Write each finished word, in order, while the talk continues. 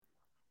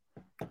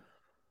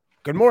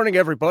Good morning,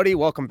 everybody.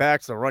 Welcome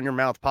back to the Run Your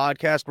Mouth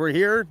podcast. We're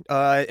here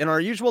in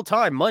our usual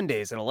time,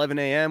 Mondays at 11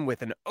 a.m.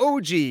 with an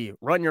OG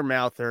Run Your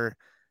Mouther,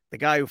 the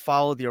guy who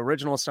followed the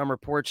original summer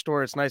porch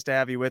tour. It's nice to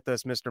have you with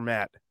us, Mr.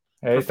 Matt.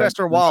 Hey, thanks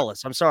Professor so much.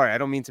 Wallace. I'm sorry. I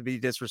don't mean to be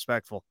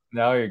disrespectful.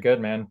 No, you're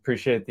good, man.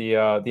 Appreciate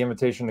the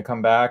invitation to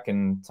come back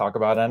and talk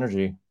about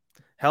energy.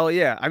 Hell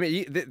yeah. I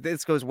mean,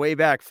 this goes way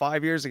back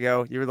 5 years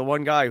ago. You were the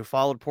one guy who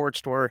followed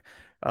Porch Tour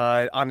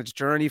on its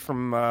journey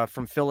from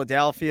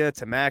Philadelphia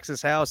to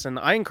Max's house. And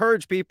I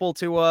encourage people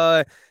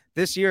to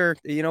this year,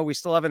 we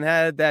still haven't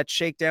had that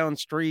shakedown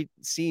street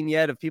scene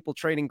yet of people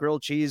trading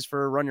grilled cheese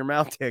for Run Your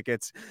Mouth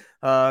tickets.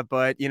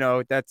 But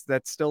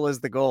that still is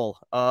the goal.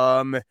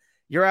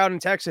 You're out in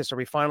Texas. Are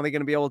we finally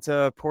going to be able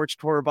to Porch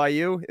Tour by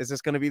you? Is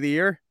this going to be the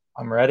year?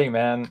 I'm ready,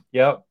 man.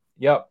 Yep.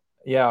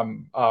 Yeah,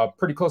 I'm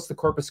pretty close to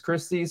Corpus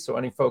Christi, so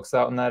any folks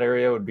out in that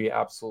area would be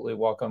absolutely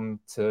welcome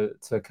to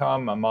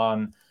come. I'm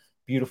on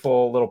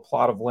beautiful little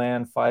plot of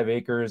land, 5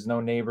 acres,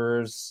 no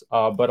neighbors,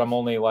 but I'm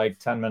only like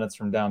 10 minutes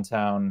from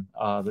downtown,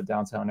 the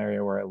downtown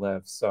area where I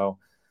live. So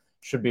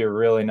should be a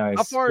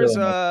How far is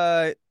really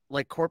nice.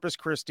 like Corpus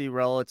Christi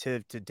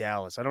relative to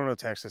Dallas? I don't know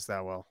Texas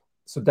that well,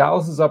 So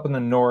Dallas is up in the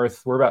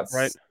north. We're about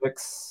right?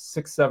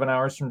 7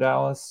 hours from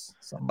Dallas,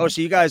 something Oh, like.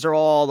 so you guys are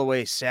all the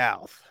way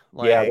south.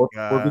 Yeah,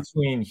 Like we're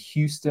between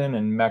Houston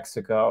and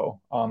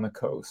Mexico on the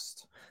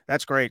coast.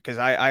 that's great because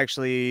I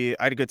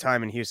had a good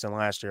time in Houston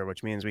last year,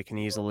 which means we can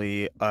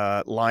easily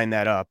line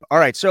that up. All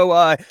right,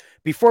 so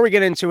before we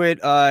get into it,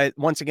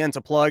 once again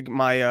to plug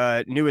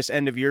my newest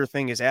end of year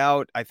thing is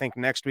out. I think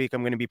next week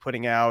I'm going to be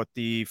putting out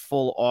the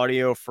full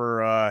audio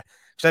for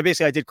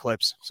because I did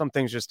clips. Some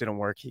things just didn't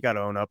work. You got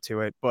to own up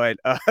to it. But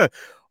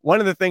one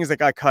of the things that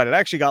got cut, it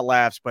actually got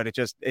laughs, but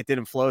it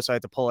didn't flow, so I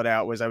had to pull it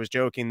out. Was I was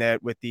joking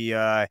that with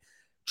the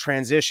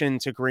transition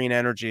to green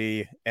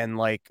energy and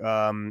like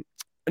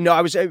no,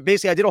 I was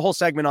basically I did a whole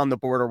segment on the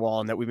border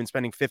wall and that we've been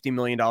spending $50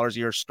 million a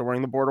year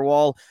storing the border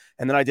wall,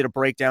 and then I did a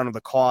breakdown of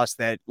the cost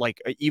that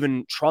like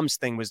even Trump's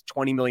thing was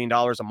 $20 million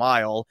a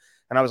mile,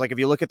 and I was like, if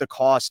you look at the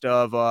cost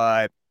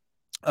of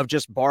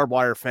just barbed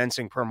wire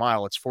fencing per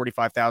mile, it's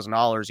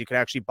 $45,000. You could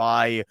actually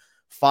buy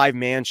 5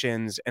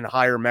 mansions and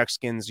hire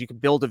Mexicans. You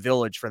could build a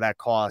village for that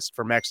cost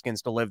for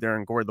Mexicans to live there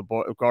and guard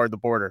the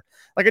border.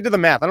 Like I did the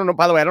math. I don't know.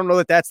 By the way, I don't know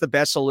that that's the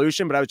best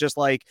solution, but I was just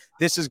like,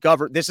 this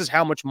is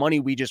how much money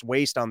we just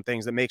waste on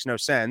things that makes no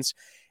sense.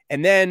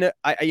 And then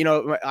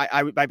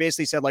I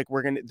basically said like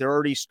they're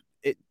already.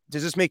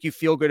 Does this make you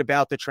feel good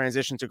about the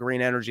transition to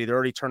green energy? They're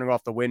already turning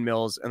off the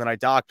windmills, and then I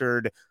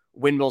doctored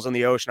windmills in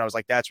the ocean. I was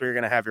like, that's where you're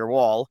going to have your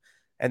wall.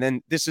 And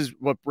then this is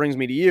what brings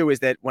me to you is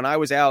that when I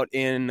was out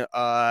in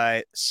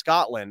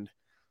Scotland,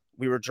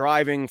 we were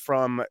driving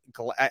from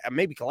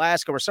maybe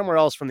Glasgow or somewhere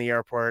else from the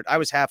airport. I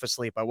was half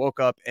asleep. I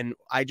woke up and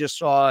I just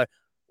saw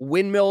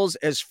windmills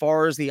as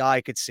far as the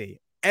eye could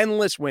see,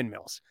 endless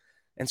windmills.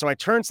 And so I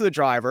turned to the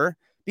driver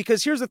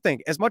because here's the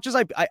thing, as much as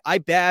I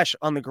bash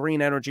on the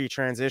green energy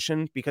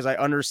transition because I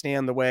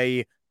understand the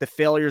way the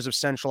failures of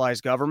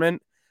centralized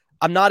government,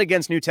 I'm not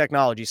against new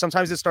technology.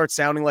 Sometimes it starts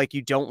sounding like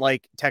you don't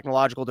like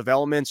technological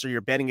developments or you're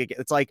betting against.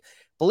 It's like,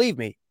 believe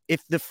me,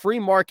 if the free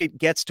market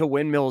gets to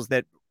windmills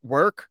that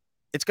work,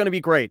 it's going to be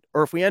great.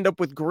 Or if we end up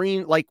with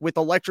green, like with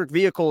electric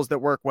vehicles that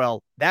work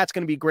well, that's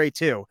going to be great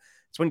too.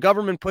 It's when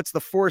government puts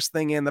the force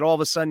thing in that all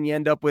of a sudden you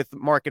end up with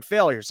market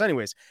failures.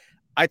 Anyways,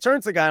 I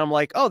turned to the guy and I'm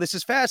like, oh, this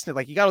is fascinating.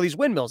 Like, you got all these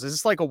windmills. Is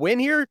this like a win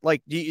here?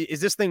 Like,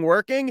 is this thing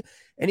working?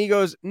 And he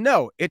goes,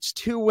 no, it's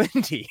too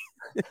windy.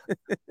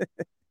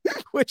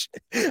 Which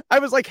I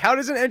was like, how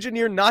does an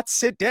engineer not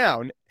sit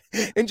down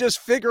and just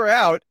figure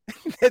out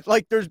that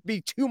like there's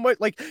be too much?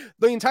 Like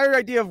the entire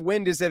idea of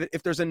wind is that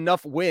if there's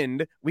enough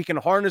wind, we can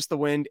harness the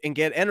wind and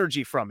get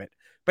energy from it.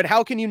 But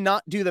how can you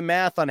not do the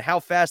math on how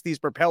fast these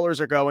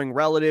propellers are going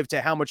relative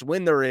to how much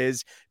wind there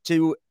is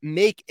to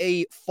make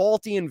a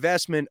faulty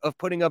investment of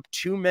putting up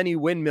too many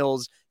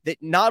windmills that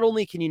not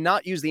only can you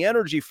not use the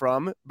energy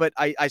from, but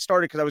I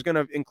started because I was going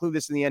to include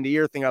this in the end of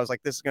year thing. I was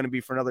like, this is going to be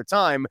for another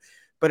time.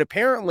 But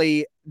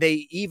apparently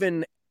they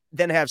even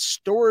then have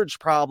storage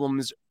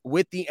problems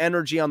with the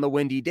energy on the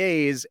windy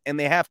days, and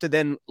they have to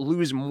then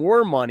lose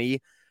more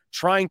money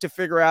trying to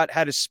figure out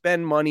how to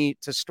spend money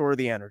to store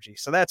the energy.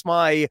 So that's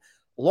my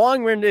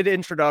long-winded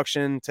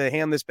introduction to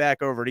hand this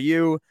back over to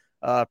you,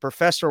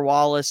 Professor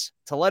Wallace,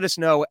 to let us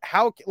know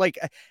how, like,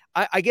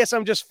 I guess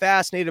I'm just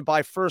fascinated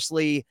by,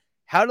 firstly,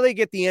 how do they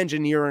get the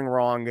engineering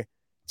wrong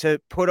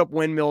to put up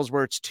windmills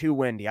where it's too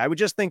windy? I would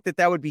just think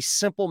that would be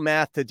simple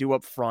math to do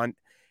up front.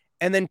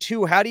 And then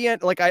two, how do you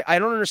like? I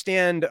don't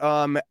understand.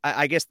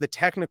 I guess the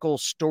technical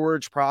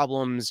storage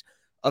problems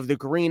of the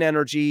green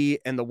energy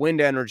and the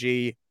wind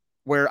energy,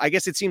 where I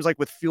guess it seems like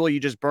with fuel you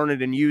just burn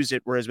it and use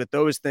it, whereas with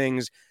those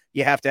things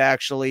you have to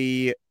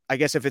actually, I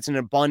guess if it's in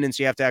abundance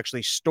you have to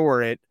actually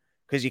store it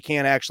because you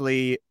can't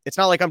actually. It's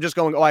not like I'm just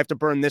going, oh, I have to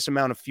burn this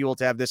amount of fuel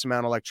to have this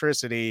amount of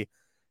electricity.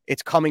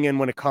 It's coming in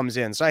when it comes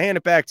in. So I hand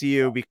it back to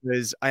you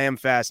because I am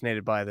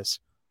fascinated by this.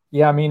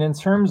 Yeah, I mean, in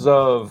terms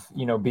of,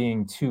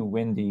 being too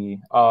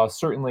windy,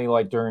 certainly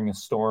like during a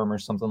storm or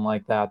something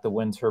like that, the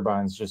wind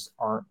turbines just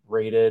aren't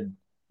rated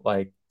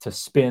like to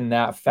spin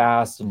that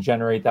fast and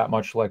generate that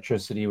much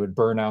electricity would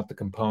burn out the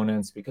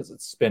components because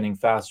it's spinning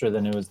faster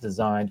than it was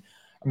designed.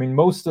 I mean,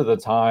 most of the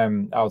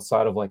time,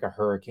 outside of like a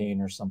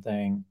hurricane or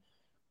something,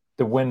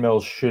 the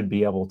windmills should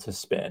be able to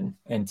spin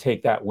and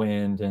take that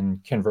wind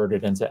and convert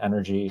it into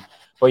energy.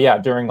 But yeah,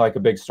 during like a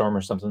big storm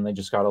or something, they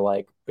just got to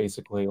like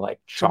basically like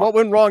So chop. what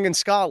went wrong in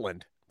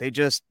Scotland?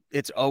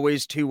 It's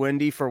always too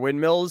windy for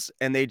windmills,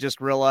 and they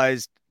just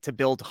realized to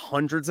build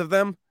hundreds of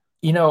them.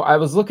 I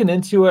was looking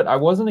into it. I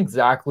wasn't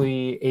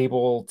exactly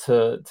able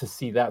to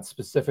see that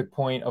specific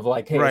point of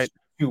like, hey, it's Right.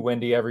 too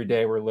windy every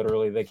day where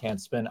literally they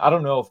can't spin. I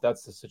don't know if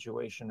that's the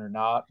situation or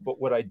not, but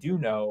what I do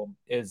know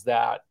is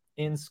that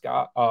in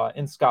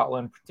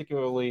Scotland,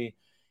 particularly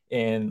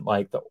in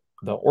like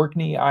the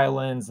Orkney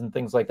Islands and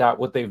things like that,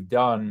 what they've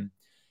done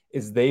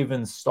is they've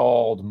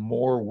installed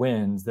more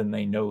winds than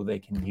they know they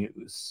can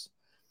use.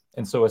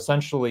 And so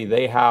essentially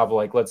they have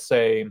like, let's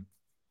say,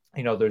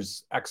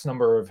 there's X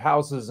number of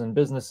houses and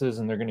businesses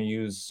and they're going to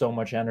use so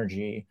much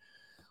energy.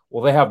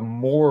 Well, they have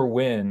more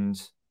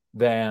wind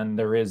than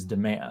there is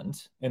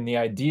demand. And the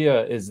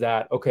idea is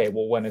that, okay,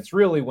 well, when it's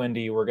really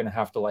windy, we're going to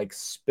have to like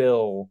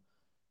spill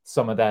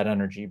some of that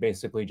energy,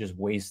 basically just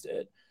waste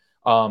it.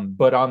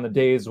 But on the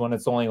days when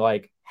it's only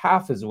like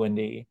half as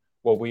windy,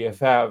 well,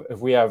 if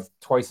we have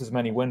twice as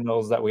many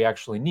windmills that we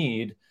actually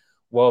need,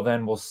 well,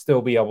 then we'll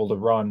still be able to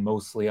run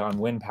mostly on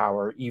wind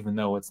power, even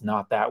though it's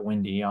not that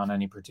windy on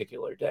any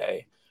particular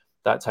day,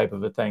 that type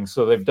of a thing.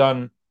 So they've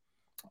done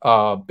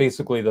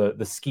basically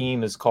the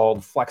scheme is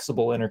called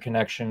flexible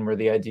interconnection, where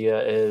the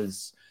idea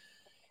is,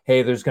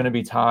 hey, there's going to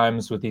be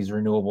times with these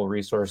renewable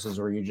resources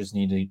where you just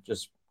need to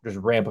just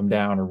ramp them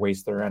down or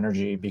waste their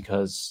energy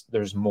because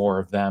there's more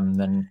of them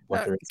than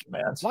what Uh, there is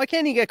demand. why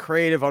can't you get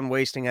creative on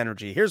wasting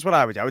energy? Here's what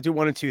I would do. I would do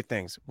one of two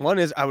things. One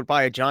is I would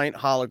buy a giant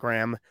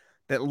hologram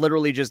that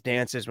literally just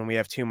dances when we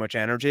have too much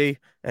energy,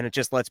 and it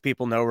just lets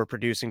people know we're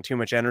producing too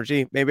much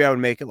energy. Maybe I would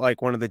make it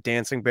like one of the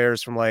dancing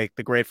bears from like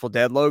the Grateful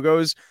Dead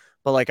logos,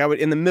 but like I would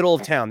in the middle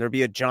of town there'd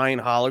be a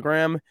giant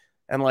hologram,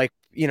 and like,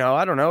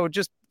 I don't know,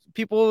 just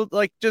people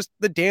like just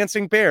the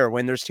dancing bear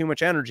when there's too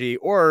much energy.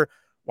 Or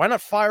why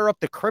not fire up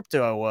the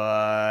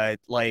crypto?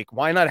 Like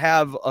why not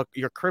have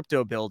your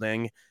crypto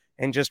building,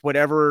 and just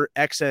whatever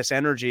excess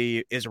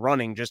energy is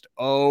running, just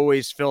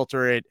always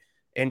filter it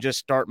and just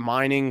start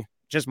mining.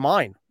 Just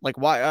mine. Like,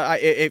 why?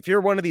 If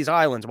you're one of these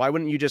islands, why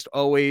wouldn't you just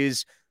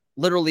always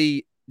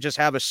literally just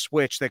have a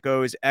switch that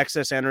goes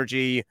excess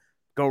energy,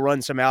 go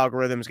run some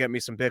algorithms, get me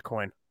some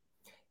Bitcoin?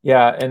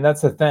 Yeah, and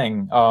that's the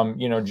thing.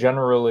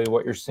 Generally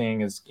what you're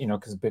seeing is,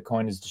 because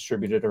Bitcoin is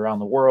distributed around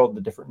the world,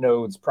 the different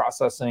nodes,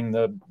 processing,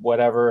 the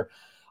whatever,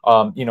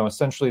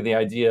 essentially the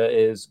idea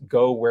is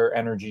go where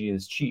energy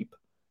is cheap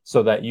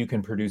so that you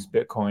can produce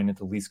Bitcoin at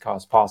the least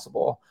cost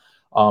possible.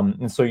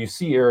 And so you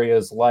see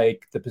areas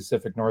like the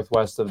Pacific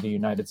Northwest of the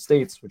United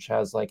States, which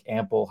has like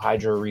ample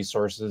hydro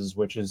resources,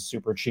 which is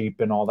super cheap,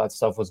 and all that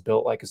stuff was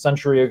built like a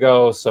century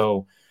ago.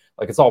 So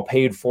like it's all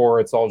paid for,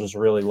 it's all just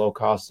really low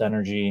cost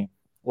energy,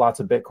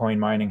 lots of Bitcoin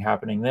mining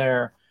happening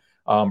there.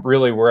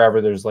 Really, wherever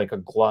there's like a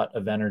glut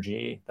of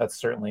energy, that's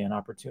certainly an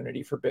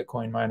opportunity for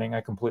Bitcoin mining. I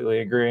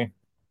completely agree.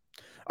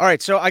 All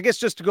right, so I guess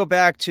just to go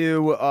back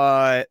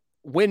to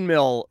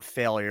windmill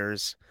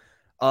failures.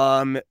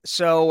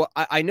 So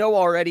I know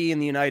already in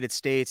the United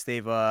States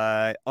they've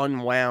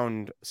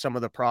unwound some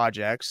of the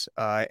projects,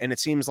 and it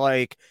seems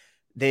like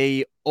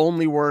they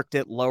only worked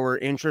at lower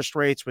interest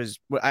rates.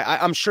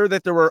 I'm sure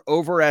that there were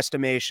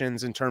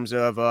overestimations in terms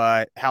of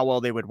how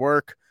well they would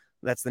work.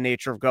 That's the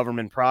nature of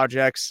government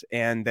projects,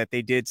 and that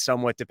they did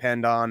somewhat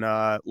depend on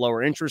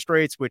lower interest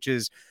rates, which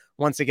is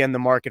once again the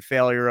market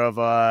failure of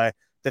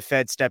the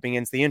Fed stepping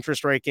into the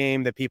interest rate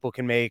game. That people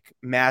can make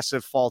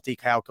massive faulty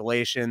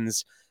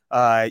calculations,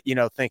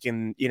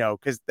 thinking,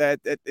 because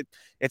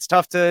it's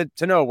tough to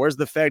know where's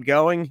the Fed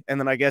going. And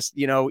then I guess,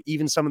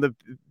 even some of the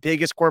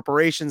biggest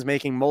corporations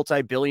making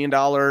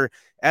multi-billion-dollar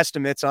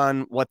estimates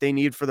on what they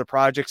need for the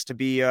projects to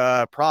be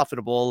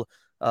profitable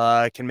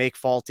can make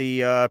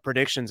faulty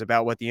predictions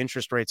about what the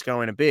interest rate's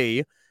going to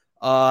be.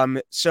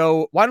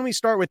 So why don't we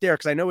start with there?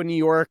 Because I know in New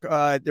York,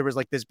 there was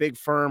like this big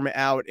firm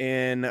out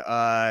in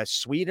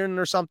Sweden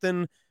or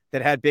something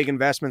that had big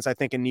investments, I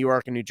think, in New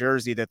York and New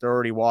Jersey that they're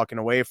already walking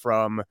away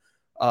from.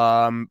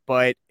 And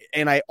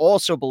I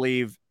also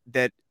believe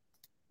that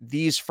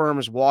these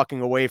firms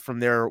walking away from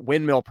their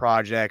windmill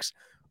projects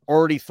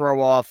already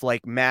throw off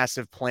like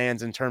massive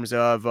plans in terms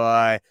of,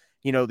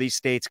 these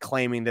states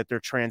claiming that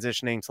they're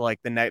transitioning to like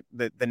the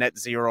net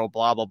zero,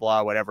 blah, blah,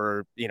 blah,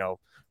 whatever,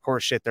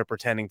 horse shit they're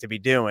pretending to be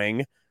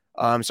doing.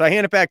 So I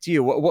hand it back to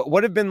you.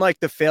 What have been like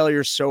the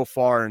failures so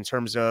far in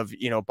terms of,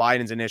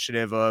 Biden's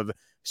initiative of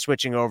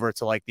switching over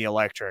to like the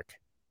electric?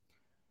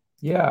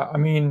 Yeah, I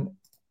mean,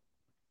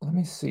 let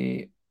me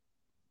see.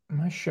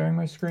 Am I sharing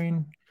my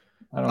screen?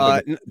 I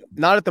don't think it.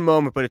 Not at the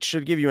moment, but it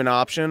should give you an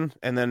option.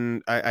 And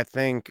then I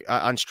think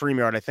on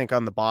StreamYard, I think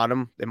on the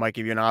bottom, it might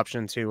give you an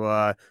option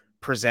to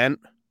present.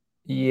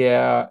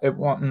 Yeah, it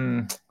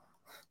want.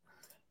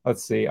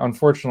 Let's see.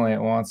 Unfortunately,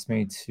 it wants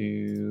me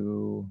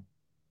to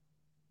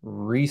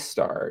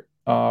restart.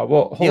 Well,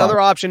 The hold on. other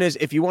option is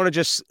if you want to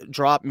just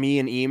drop me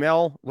an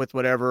email with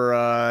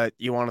whatever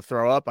you want to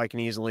throw up, I can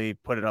easily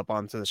put it up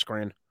onto the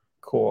screen.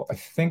 Cool. I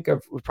think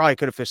I've We probably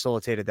could have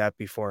facilitated that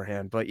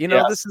beforehand, but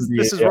yes, this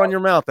is yeah, run your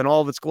mouth in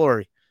all of its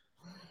glory.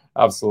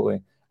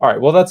 absolutely. All right.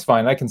 Well, that's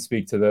fine. I can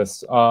speak to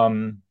this.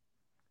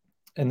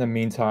 In the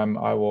meantime,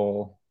 I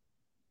will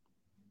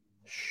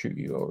shoot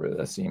you over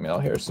this email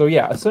here. So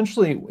yeah,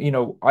 essentially,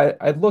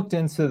 I looked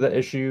into the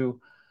issue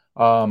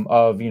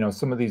of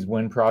some of these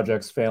wind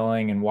projects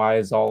failing and why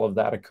is all of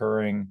that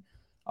occurring.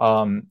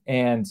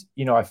 And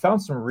I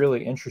found some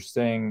really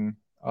interesting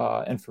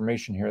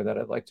information here that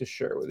I'd like to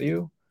share with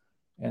you,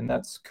 and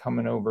that's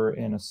coming over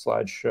in a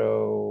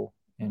slideshow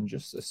in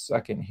just a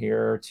second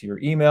here to your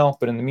email.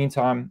 But in the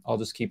meantime, I'll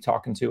just keep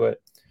talking to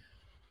it.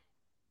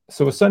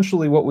 So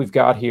essentially, what we've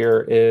got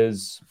here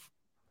is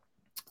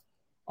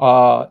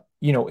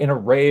an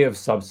array of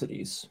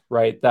subsidies,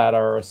 right, that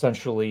are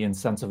essentially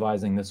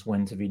incentivizing this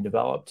wind to be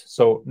developed.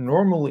 So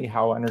normally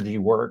how energy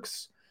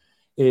works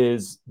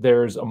is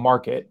there's a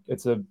market.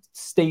 It's a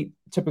state,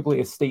 typically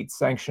a state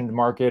sanctioned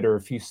market, or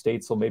a few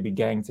states will maybe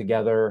gang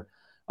together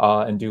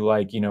and do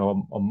like,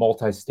 a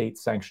multi-state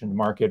sanctioned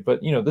market.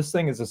 But, this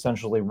thing is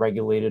essentially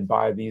regulated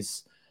by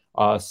these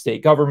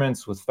state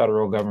governments with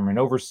federal government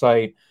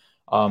oversight.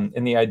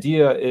 And the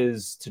idea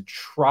is to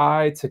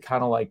try to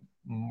kind of like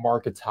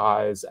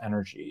marketize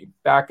energy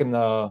back in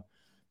the,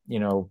 you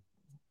know,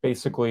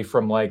 basically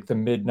from like the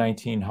mid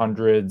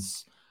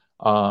 1900s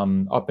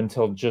up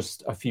until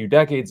just a few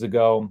decades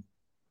ago.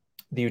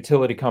 The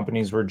utility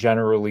companies were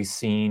generally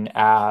seen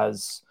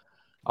as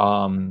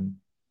um,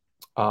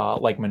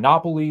 like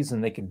monopolies,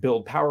 and they could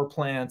build power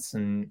plants.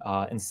 And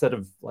instead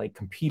of like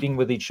competing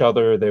with each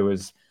other, there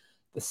was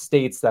the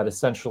states that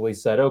essentially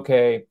said,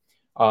 okay,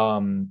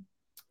 um,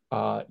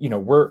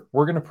 we're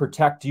going to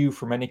protect you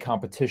from any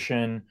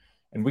competition,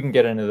 and we can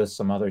get into this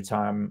some other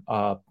time.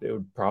 It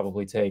would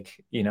probably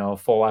take a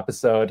full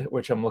episode,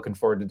 which I'm looking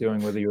forward to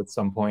doing with you at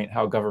some point.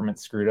 How government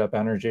screwed up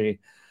energy,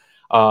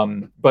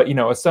 but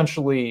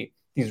essentially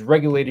these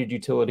regulated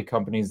utility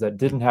companies that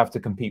didn't have to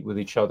compete with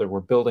each other were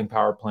building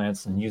power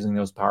plants and using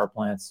those power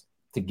plants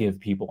to give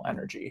people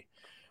energy,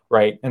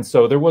 right? And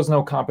so there was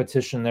no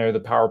competition there.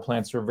 The power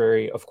plants were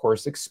very, of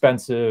course,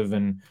 expensive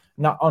and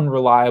not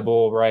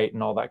unreliable, right?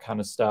 And all that kind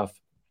of stuff.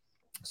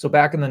 So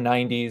back in the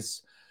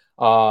 90s,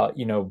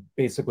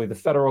 basically the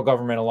federal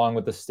government, along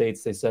with the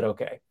states, they said,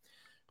 okay,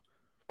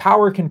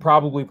 power can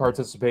probably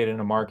participate in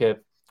a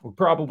market. We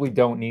probably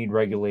don't need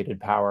regulated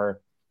power,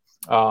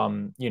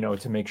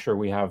 to make sure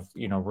we have,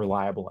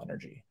 reliable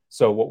energy.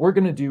 So what we're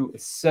going to do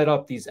is set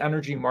up these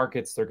energy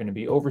markets. They're going to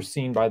be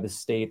overseen by the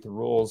state. The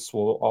rules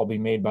will all be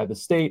made by the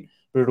state,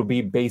 but it'll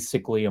be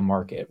basically a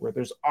market where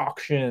there's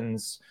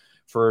auctions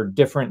for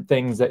different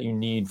things that you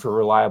need for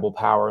reliable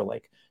power,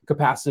 like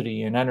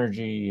capacity and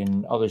energy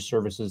and other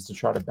services to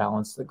try to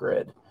balance the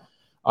grid.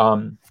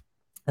 And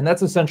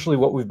that's essentially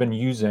what we've been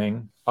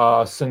using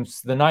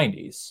since the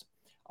 90s.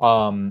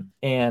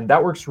 And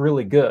that works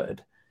really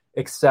good,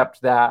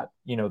 except that,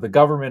 the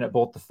government at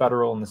both the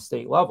federal and the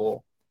state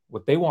level,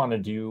 what they want to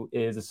do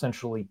is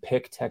essentially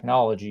pick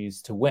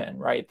technologies to win,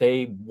 right?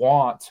 They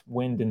want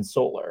wind and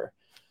solar.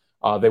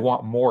 They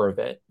want more of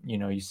it.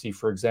 You see,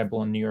 for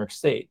example, in New York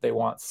State, they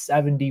want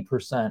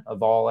 70%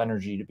 of all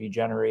energy to be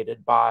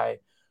generated by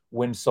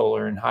wind,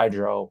 solar, and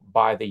hydro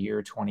by the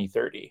year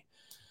 2030.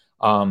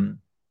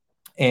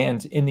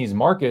 And in these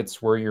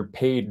markets where you're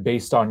paid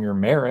based on your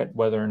merit,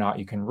 whether or not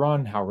you can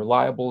run, how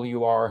reliable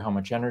you are, how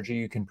much energy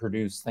you can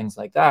produce, things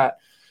like that,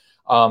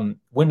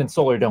 wind and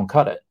solar don't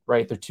cut it,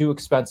 right? They're too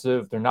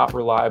expensive. They're not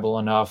reliable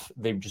enough.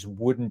 They just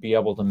wouldn't be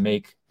able to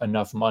make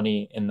enough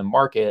money in the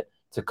market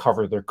to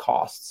cover their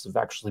costs of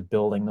actually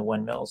building the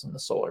windmills and the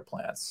solar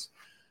plants.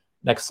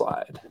 Next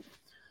slide.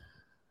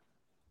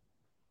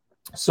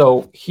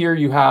 So here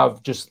you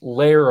have just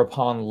layer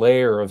upon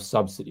layer of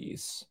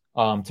subsidies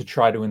to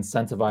try to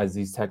incentivize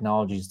these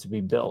technologies to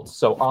be built.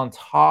 So on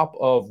top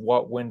of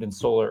what wind and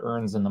solar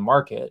earns in the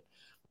market,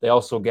 they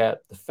also get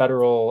the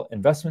federal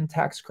investment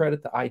tax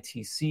credit, the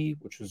ITC,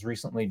 which was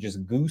recently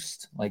just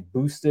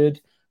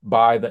boosted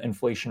by the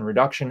Inflation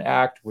Reduction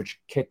Act,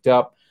 which kicked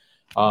up,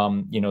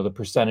 the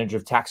percentage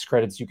of tax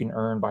credits you can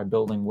earn by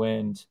building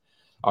wind.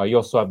 You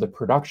also have the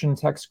production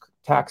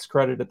tax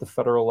credit at the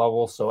federal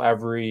level. So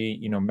every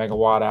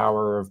megawatt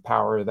hour of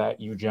power that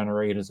you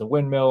generate as a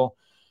windmill,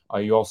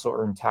 you also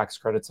earn tax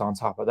credits on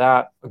top of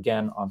that.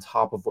 Again, on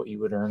top of what you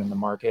would earn in the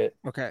market.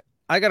 Okay,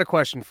 I got a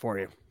question for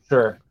you.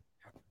 Sure.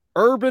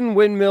 Urban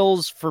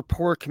windmills for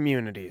poor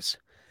communities,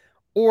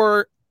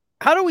 or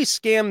how do we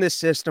scam this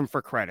system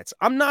for credits?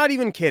 I'm not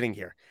even kidding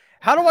here.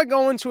 How do I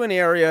go into an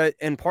area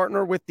and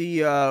partner with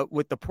the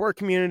poor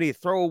community,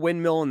 throw a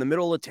windmill in the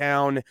middle of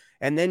town,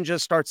 and then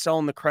just start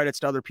selling the credits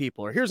to other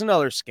people? Or here's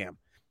another scam,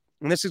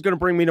 and this is going to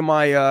bring me to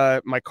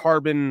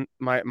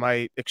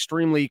my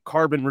extremely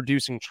carbon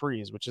reducing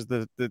trees, which is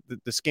the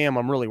scam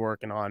I'm really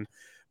working on.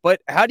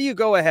 But how do you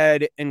go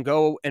ahead and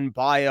go and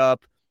buy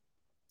up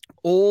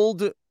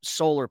old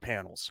solar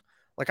panels,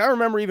 Like I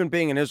remember even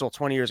being in Israel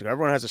 20 years ago,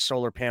 everyone has a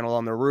solar panel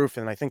on their roof,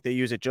 and I think they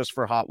use it just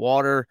for hot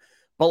water.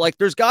 But like,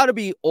 there's got to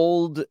be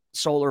old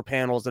solar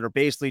panels that are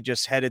basically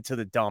just headed to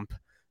the dump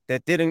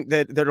that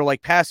are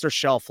like past their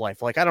shelf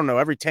life. Like I don't know,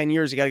 every 10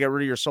 years you got to get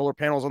rid of your solar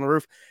panels on the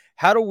roof.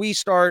 How do we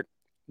start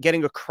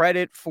getting a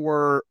credit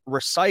for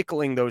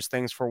recycling those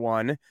things for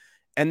one,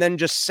 and then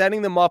just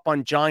setting them up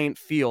on giant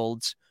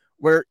fields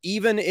where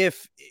even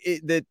if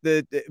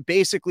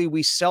basically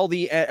we sell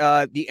the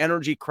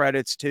energy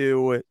credits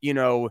to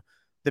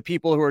the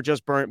people who are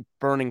just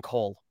burning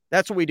coal.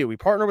 That's what we do. We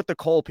partner with the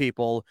coal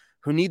people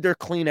who need their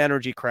clean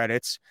energy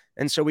credits,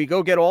 and so we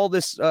go get all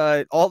this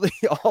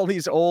all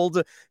these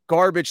old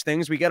garbage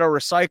things. We get our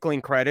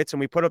recycling credits, and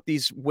we put up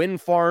these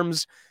wind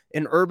farms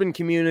in urban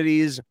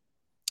communities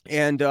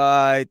and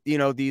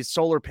these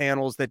solar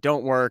panels that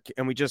don't work,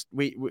 and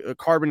we a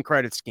carbon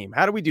credit scheme.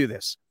 How do we do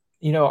this?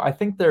 I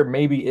think there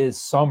maybe is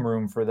some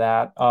room for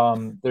that.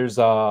 There's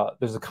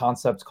a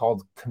concept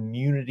called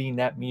community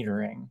net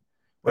metering,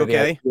 where the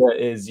Okay.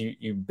 idea is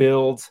you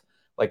build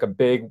like a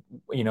big,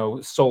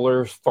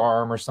 solar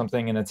farm or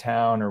something in a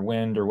town or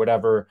wind or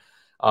whatever,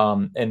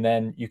 and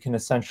then you can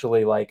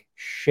essentially like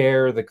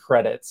share the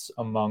credits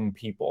among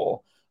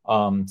people.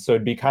 So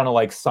it'd be kind of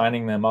like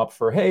signing them up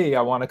for, hey,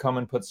 I want to come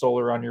and put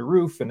solar on your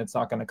roof, and it's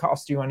not going to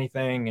cost you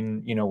anything,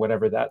 and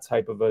whatever that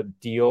type of a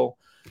deal.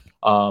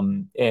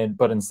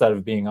 But instead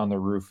of being on the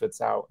roof,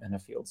 it's out in a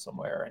field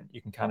somewhere, and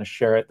you can kind of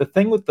share it. The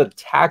thing with the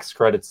tax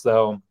credits,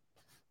 though,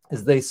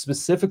 is they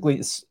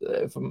specifically,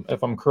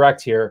 if I'm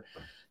correct here,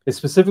 they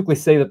specifically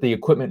say that the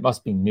equipment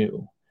must be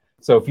new.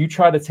 So if you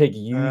try to take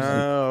used,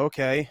 it Oh,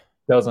 okay.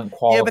 doesn't Yeah, but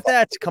qualify.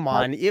 that's come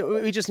on.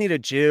 We just need a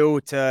Jew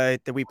to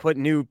that we put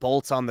new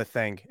bolts on the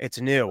thing. It's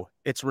new.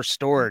 It's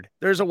restored.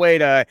 There's a way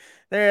to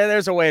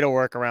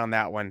work around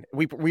that one.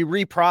 We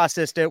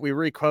reprocessed it. We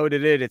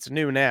recoded it. It's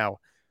new now.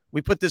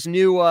 We put this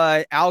new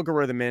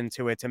algorithm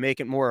into it to make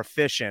it more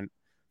efficient,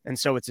 and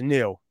so it's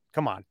new.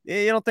 Come on,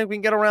 you don't think we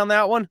can get around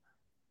that one?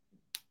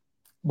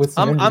 With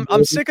some I'm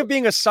ingenuity. sick of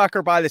being a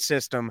sucker by the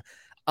system.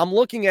 I'm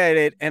looking at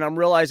it and I'm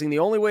realizing the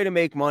only way to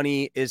make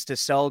money is to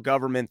sell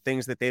government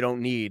things that they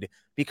don't need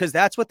because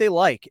that's what they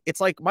like. It's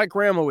like my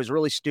grandma was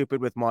really stupid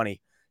with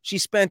money. She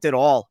spent it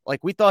all.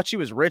 Like we thought she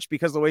was rich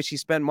because of the way she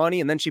spent money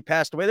and then she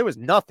passed away. There was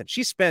nothing.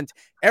 She spent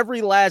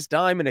every last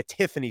dime in a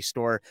Tiffany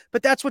store,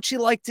 but that's what she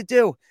liked to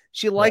do.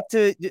 Yeah.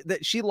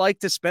 She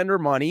liked to spend her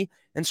money.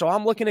 And so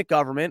I'm looking at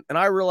government and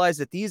I realize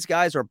that these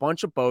guys are a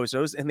bunch of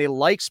bozos and they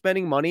like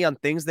spending money on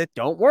things that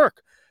don't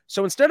work.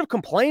 So instead of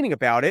complaining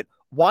about it,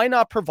 why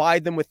not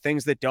provide them with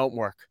things that don't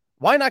work?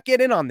 Why not get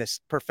in on this,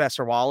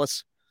 Professor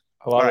Wallace?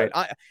 I All love right,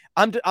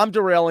 it. I'm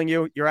derailing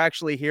you. You're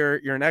actually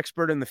here. You're an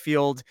expert in the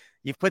field.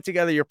 You've put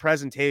together your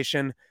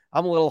presentation.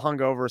 I'm a little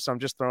hungover, so I'm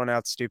just throwing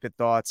out stupid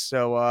thoughts.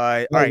 So, all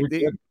No, right, you're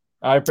good.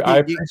 I you,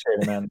 appreciate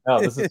it, man.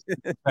 No, this is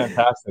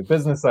fantastic.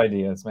 Business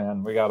ideas,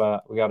 man. We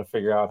gotta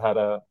figure out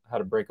how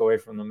to break away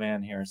from the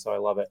man here. So I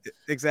love it.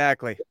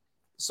 exactly.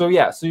 So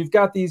yeah, so you've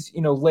got these,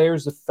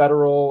 layers of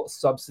federal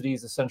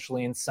subsidies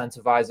essentially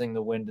incentivizing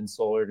the wind and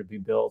solar to be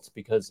built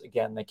because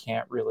again, they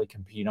can't really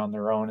compete on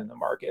their own in the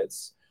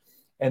markets.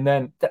 And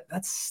then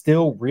that's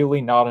still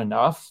really not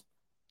enough.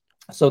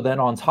 So then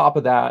on top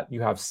of that,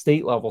 you have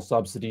state level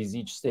subsidies.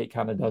 Each state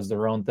kind of does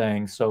their own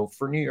thing. So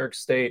for New York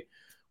State,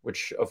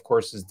 which of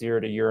course is dear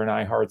to your and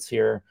I hearts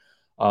here,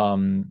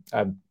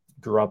 I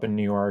grew up in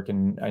New York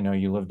and I know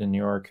you lived in New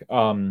York.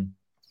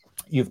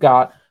 You've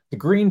got the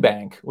Green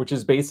Bank, which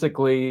is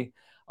basically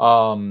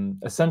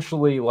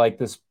essentially like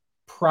this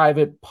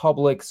private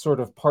public sort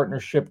of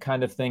partnership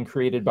kind of thing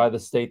created by the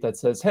state that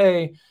says,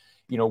 hey,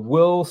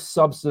 we'll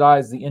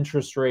subsidize the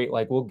interest rate,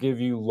 like we'll give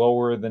you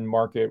lower than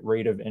market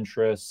rate of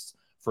interest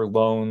for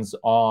loans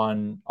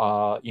on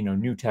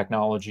new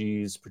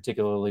technologies,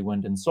 particularly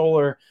wind and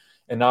solar.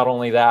 And not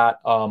only that,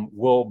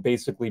 we'll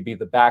basically be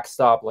the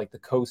backstop, like the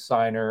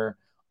co-signer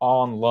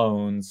on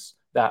loans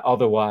that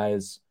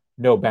otherwise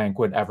no bank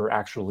would ever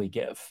actually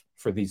give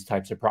for these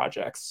types of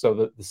projects.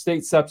 So the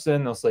state steps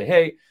in, they'll say,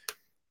 hey,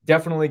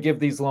 definitely give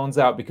these loans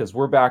out because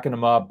we're backing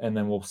them up, and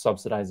then we'll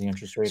subsidize the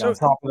interest rate on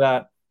So top of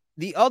that.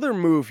 the other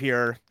move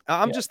here,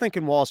 I'm Yeah. just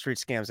thinking Wall Street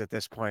scams at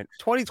this point.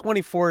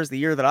 2024 is the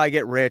year that I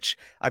get rich.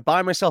 I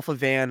buy myself a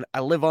van. I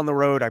live on the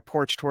road. I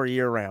porch tour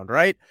year round,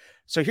 right?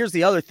 So here's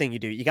the other thing you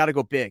do. You got to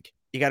go big.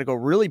 You got to go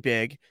really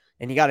big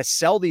and you got to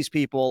sell these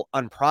people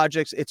on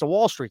projects. It's a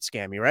Wall Street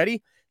scam. You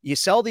ready? You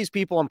sell these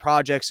people on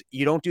projects.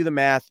 You don't do the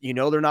math. You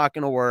know they're not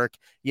going to work.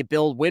 You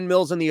build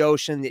windmills in the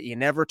ocean that you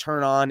never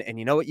turn on. And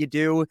you know what you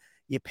do?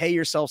 You pay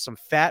yourself some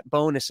fat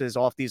bonuses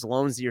off these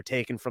loans that you're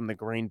taking from the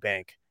Green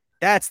Bank.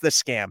 That's the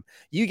scam.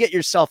 You get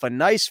yourself a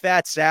nice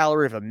fat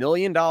salary of $1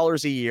 million a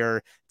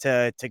year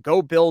to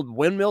go build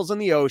windmills in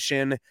the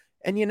ocean,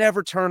 and you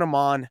never turn them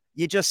on.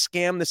 You just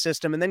scam the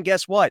system. And then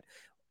guess what?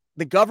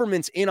 The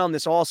government's in on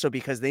this also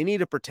because they need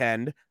to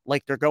pretend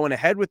like they're going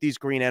ahead with these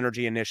green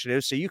energy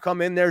initiatives. So you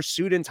come in there,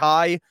 suit and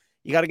tie.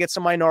 You got to get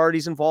some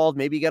minorities involved.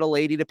 Maybe you get a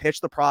lady to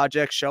pitch the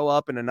project, show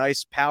up in a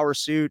nice power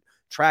suit,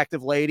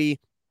 attractive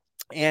lady,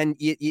 and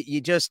you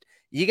just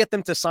You get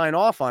them to sign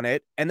off on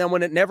it, and then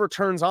when it never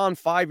turns on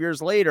 5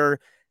 years later,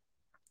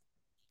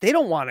 they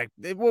don't want to.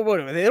 They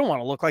don't want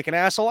to look like an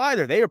asshole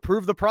either. They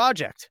approve the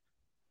project.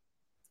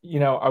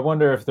 I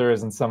wonder if there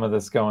isn't some of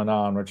this going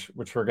on, which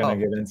we're going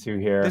to Oh, get into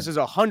this here. is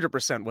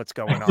 100% what's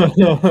going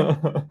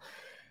on.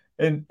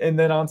 And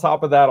then on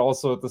top of that,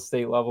 also at the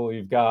state level,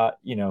 you've got,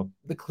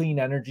 the Clean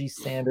Energy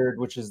Standard,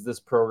 which is this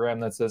program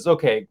that says,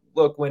 okay,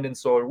 look, wind and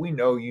solar, we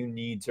know you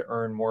need to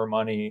earn more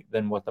money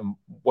than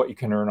what you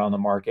can earn on the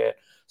market.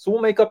 So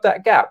we'll make up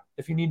that gap.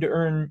 If you need to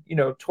earn,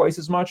 twice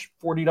as much,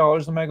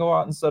 $40 a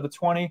megawatt instead of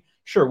 20,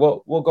 sure,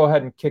 we'll go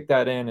ahead and kick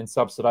that in and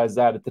subsidize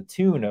that at the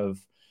tune of,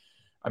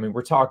 I mean,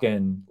 we're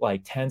talking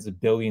like tens of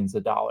billions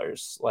of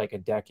dollars, like a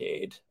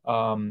decade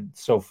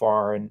so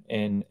far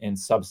in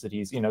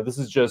subsidies.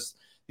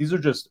 These are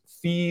just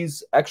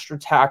fees, extra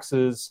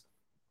taxes,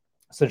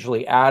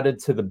 essentially added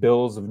to the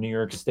bills of New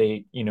York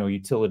State,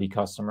 utility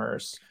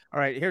customers. All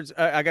right, here's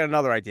I got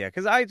another idea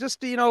because I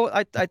just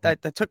I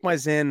took my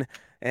Zen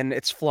and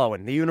it's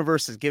flowing. The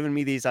universe is giving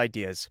me these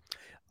ideas.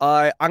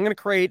 I'm going to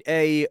create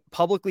a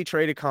publicly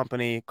traded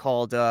company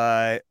called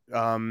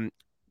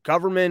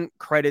Government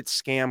Credit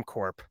Scam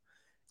Corp,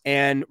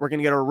 and we're going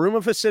to get a room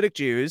of Hasidic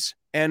Jews,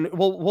 and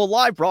we'll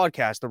live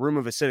broadcast the room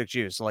of Hasidic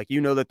Jews, so like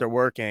that they're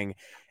working,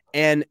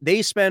 and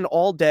they spend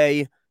all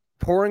day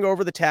poring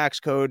over the tax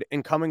code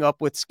and coming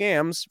up with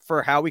scams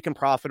for how we can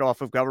profit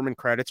off of government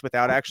credits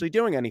without actually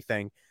doing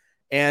anything.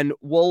 And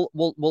we'll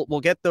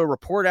get the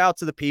report out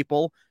to the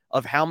people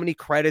of how many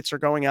credits are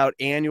going out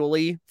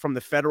annually from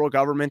the federal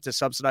government to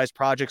subsidize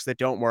projects that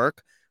don't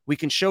work. We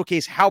can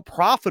showcase how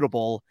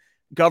profitable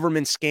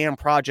government scam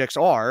projects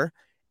are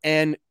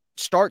and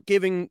start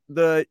giving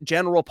the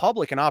general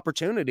public an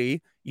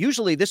opportunity.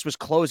 Usually this was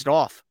closed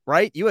off,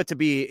 right? You had to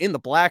be in the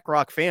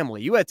BlackRock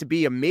family. You had to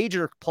be a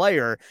major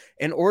player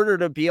in order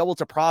to be able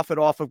to profit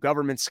off of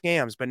government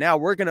scams. But now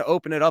we're going to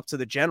open it up to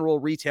the general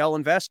retail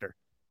investor.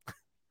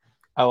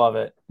 I love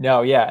it.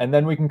 No, yeah, and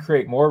then we can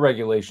create more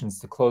regulations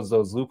to close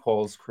those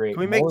loopholes. Create Can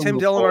we make more Tim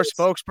Dillon our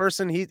loopholes.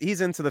 spokesperson?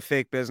 He's into the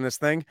fake business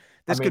thing. I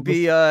This mean, could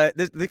be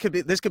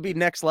this could be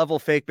next level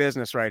fake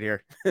business right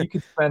here. you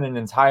could spend an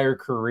entire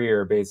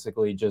career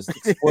basically just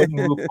exploiting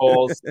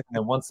loopholes, and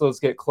then once those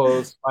get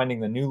closed, finding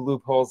the new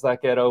loopholes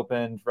that get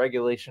opened,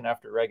 regulation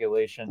after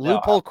regulation. No,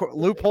 absolutely,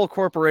 Loophole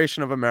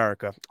Corporation of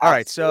America. All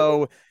right,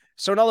 absolutely.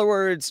 so in other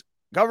words,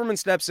 government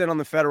steps in on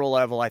the federal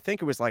level. I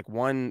think it was like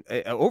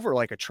over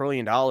like $1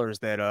 trillion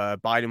that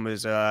Biden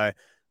was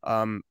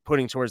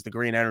putting towards the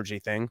green energy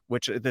thing,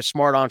 which the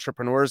smart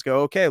entrepreneurs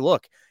go, okay,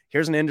 look,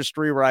 here's an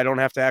industry where I don't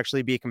have to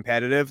actually be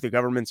competitive. The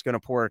government's going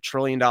to pour $1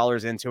 trillion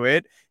into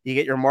it. You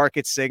get your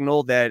market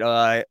signal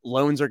that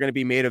loans are going to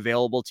be made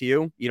available to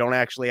you. You don't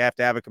actually have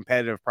to have a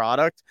competitive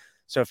product.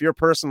 So if you're a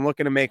person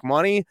looking to make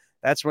money,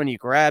 that's when you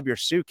grab your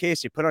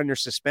suitcase, you put on your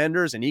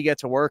suspenders, and you get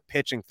to work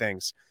pitching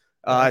things.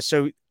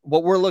 So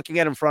what we're looking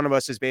at in front of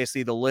us is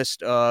basically the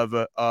list of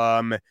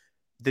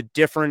the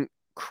different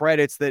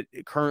credits that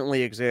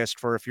currently exist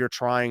for if you're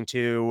trying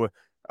to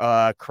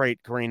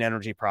create green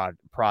energy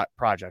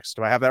projects.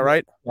 Do I have that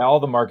right? Yeah, all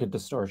the market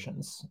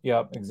distortions.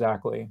 Yep,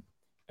 exactly.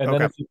 And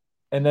then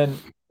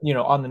Okay.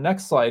 on the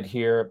next slide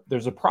here,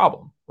 there's a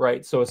problem,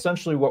 right? So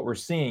essentially what we're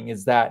seeing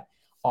is that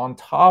on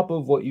top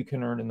of what you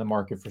can earn in the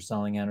market for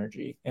selling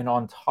energy, and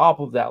on top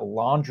of that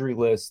laundry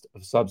list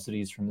of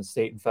subsidies from the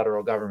state and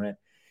federal government,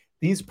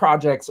 these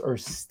projects are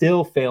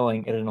still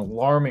failing at an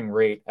alarming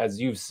rate.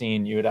 As you've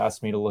seen, you had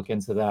asked me to look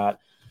into that.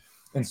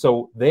 And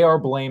so they are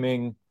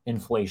blaming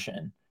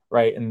inflation,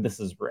 right? And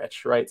this is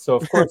rich, right? So,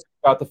 of course,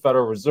 you've got the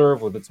Federal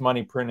Reserve with its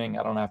money printing.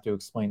 I don't have to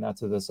explain that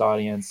to this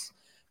audience.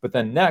 But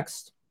then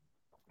next,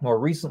 more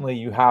recently,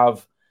 you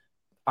have,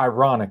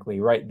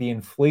 ironically, right, the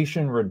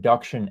Inflation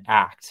Reduction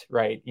Act,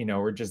 right?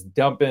 We're just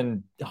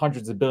dumping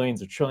hundreds of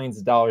billions or trillions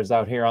of dollars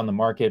out here on the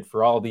market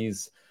for all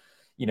these,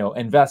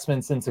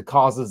 investments into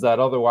causes that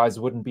otherwise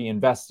wouldn't be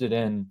invested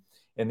in.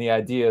 And the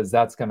idea is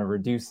that's going to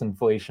reduce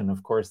inflation.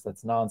 Of course,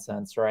 that's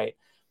nonsense, right?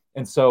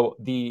 And so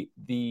the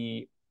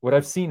what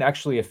I've seen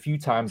actually a few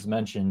times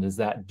mentioned is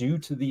that due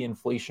to the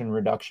Inflation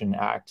Reduction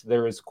Act,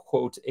 there is,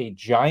 quote, a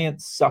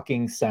giant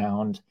sucking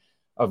sound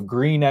of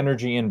green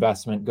energy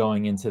investment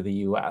going into the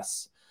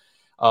US.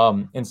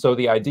 And so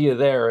the idea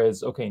there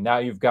is, okay, now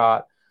you've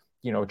got,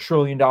 $1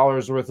 trillion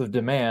worth of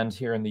demand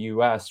here in the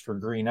US for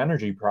green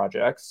energy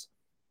projects.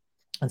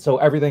 And so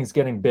everything's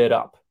getting bid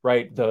up,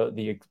 right?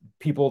 The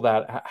people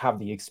that have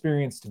the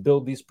experience to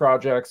build these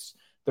projects,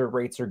 their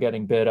rates are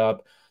getting bid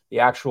up.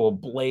 The actual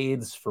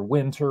blades for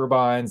wind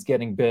turbines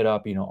getting bid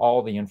up,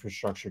 all the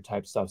infrastructure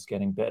type stuff's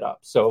getting bid up.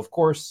 So of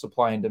course,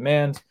 supply and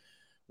demand,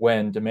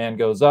 when demand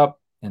goes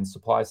up and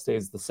supply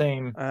stays the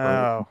same, or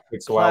Oh, it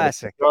takes a while to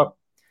classic. catch up,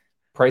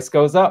 price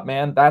goes up,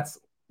 man. That's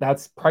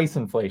price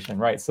inflation,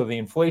 right? So the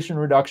Inflation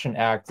Reduction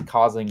Act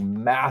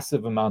causing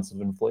massive amounts of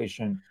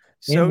inflation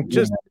in So the green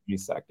energy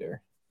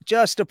sector.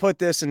 just to put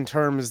this in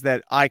terms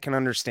that I can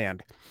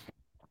understand,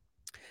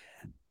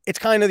 it's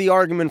kind of the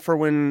argument for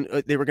when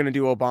they were going to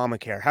do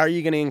Obamacare. How are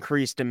you going to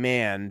increase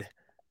demand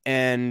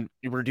and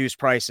reduce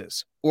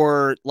prices.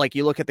 Or like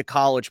you look at the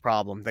college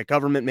problem, the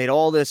government made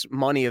all this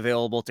money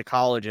available to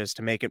colleges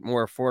to make it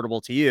more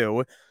affordable to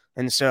you.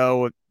 And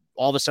so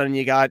all of a sudden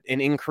you got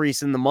an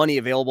increase in the money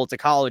available to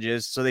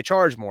colleges, so they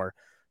charge more.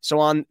 So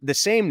on the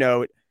same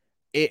note,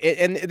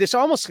 and this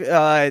almost,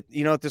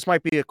 this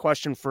might be a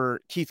question for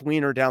Keith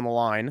Weiner down the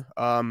line.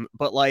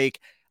 But like,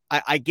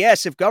 I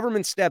guess if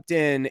government stepped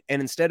in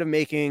and instead of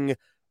making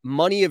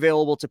money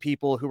available to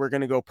people who are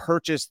going to go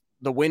purchase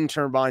the wind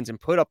turbines and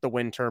put up the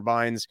wind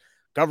turbines,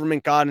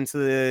 government got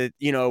into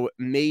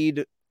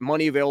made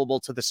money available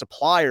to the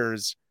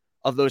suppliers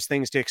of those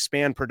things to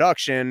expand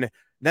production,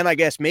 then I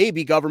guess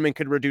maybe government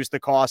could reduce the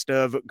cost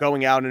of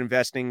going out and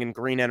investing in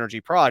green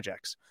energy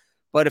projects.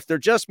 But if they're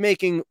just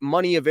making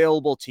money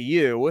available to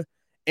you,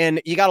 and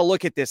you got to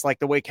look at this like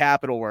the way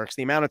capital works,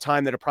 the amount of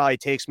time that it probably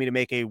takes me to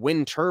make a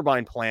wind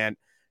turbine plant,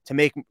 to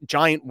make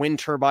giant wind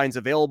turbines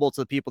available to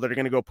the people that are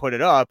going to go put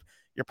it up,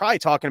 you're probably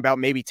talking about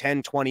maybe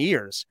 10, 20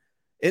 years.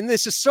 And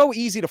this is so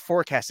easy to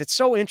forecast. It's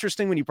so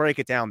interesting when you break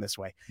it down this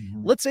way.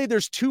 Mm-hmm. Let's say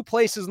there's 2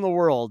 places in the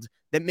world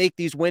that make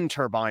these wind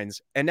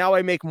turbines, and now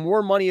I make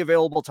more money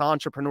available to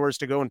entrepreneurs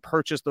to go and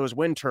purchase those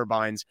wind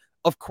turbines.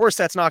 Of course,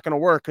 that's not going to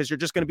work because you're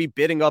just going to be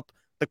bidding up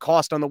the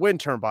cost on the wind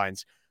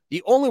turbines.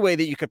 The only way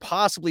that you could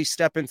possibly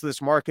step into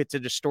this market to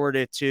distort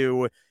it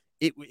to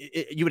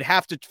you would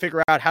have to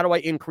figure out, how do I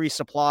increase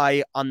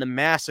supply on the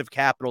massive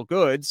capital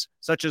goods,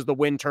 such as the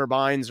wind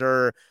turbines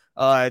or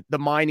the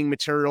mining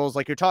materials?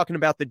 Like you're talking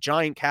about the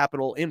giant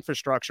capital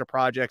infrastructure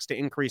projects to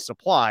increase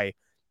supply.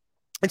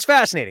 It's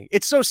fascinating.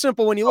 It's so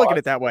simple when you look at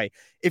it that way.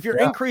 If you're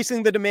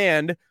increasing the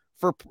demand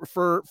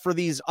for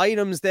these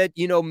items that,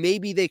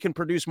 maybe they can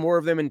produce more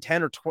of them in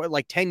 10 or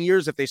 10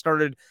 years if they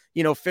started,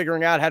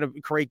 figuring out how to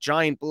create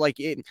giant,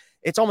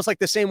 it's almost like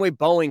the same way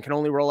Boeing can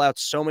only roll out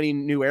so many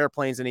new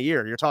airplanes in a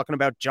year. You're talking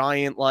about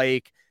giant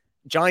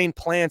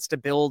plants to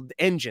build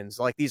engines.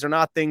 Like these are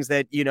not things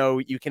that,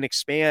 you can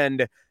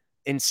expand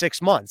in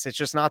 6 months. It's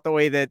just not the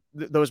way that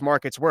those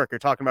markets work. You're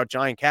talking about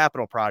giant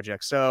capital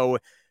projects. So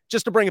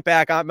just to bring it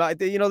back,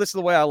 this is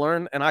the way I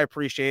learn, and I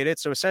appreciate it.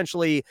 So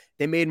essentially,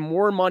 they made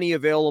more money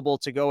available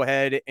to go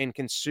ahead and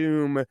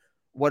consume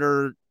what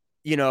are,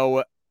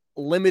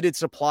 limited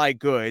supply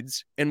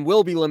goods, and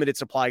will be limited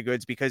supply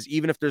goods, because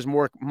even if there's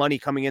more money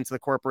coming into the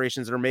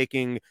corporations that are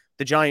making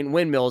the giant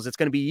windmills, it's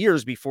going to be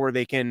years before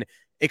they can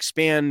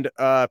expand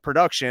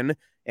production.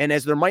 And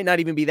as there might not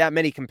even be that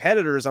many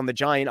competitors on the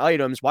giant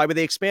items, why would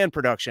they expand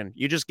production?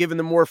 You're just giving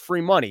them more free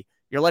money.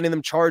 You're letting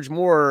them charge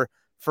more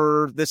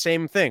for the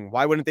same thing.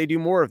 Why wouldn't they do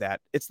more of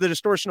that? It's the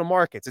distortion of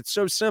markets. It's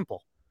so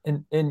simple.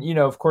 And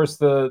of course,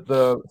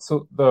 the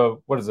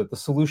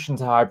solution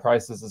to high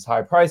prices is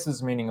high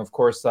prices, meaning of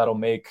course that'll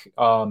make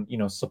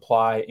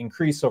supply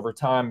increase over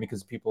time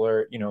because people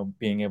are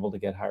being able to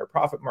get higher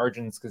profit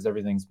margins because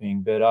everything's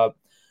being bid up.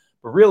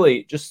 But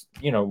really, just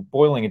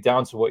boiling it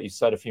down to what you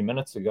said a few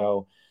minutes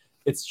ago,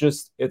 it's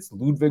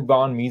Ludwig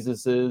von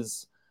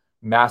Mises's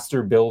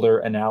master builder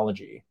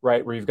analogy,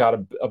 right? Where you've got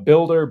a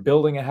builder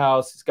building a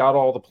house, he's got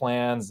all the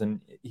plans,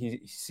 and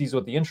he sees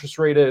what the interest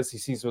rate is, he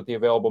sees what the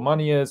available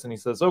money is, and he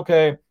says,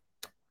 okay,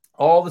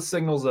 all the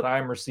signals that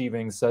I'm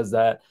receiving says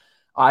that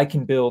I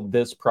can build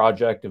this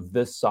project of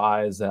this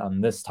size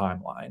on this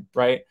timeline,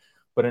 right?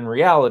 But in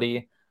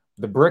reality,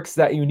 the bricks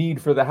that you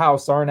need for the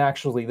house aren't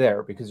actually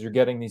there because you're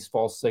getting these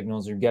false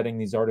signals, you're getting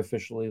these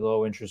artificially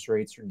low interest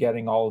rates, you're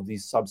getting all of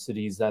these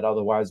subsidies that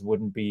otherwise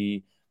wouldn't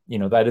be,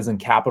 that isn't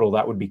capital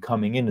that would be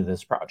coming into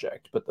this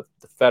project. But the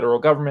federal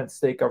government,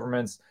 state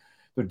governments,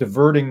 they're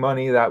diverting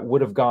money that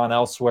would have gone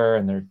elsewhere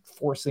and they're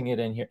forcing it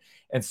in here.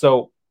 And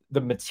so the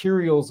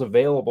materials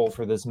available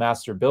for this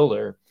master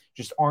builder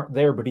just aren't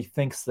there, but he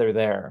thinks they're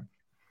there.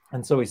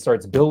 And so he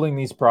starts building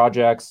these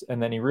projects,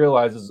 and then he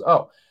realizes,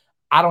 oh,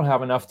 I don't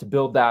have enough to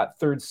build that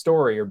third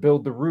story or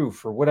build the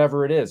roof or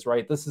whatever it is,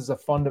 right? This is a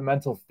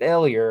fundamental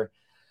failure.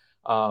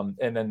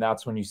 And then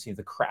that's when you see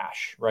the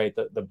crash, right?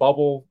 The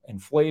bubble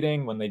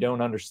inflating when they don't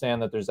understand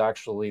that there's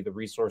actually the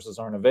resources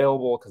aren't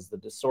available because the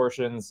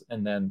distortions,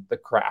 and then the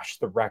crash,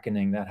 the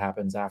reckoning that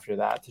happens after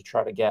that to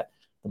try to get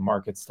the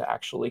markets to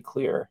actually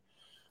clear,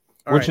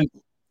 which is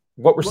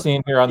what we're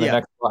seeing here on the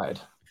next slide.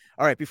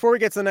 All right, before we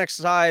get to the next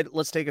slide,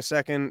 let's take a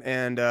second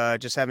and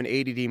just have an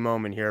ADD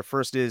moment here.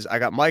 First is, I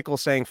got Michael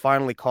saying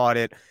finally caught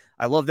it.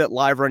 I love that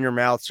live run your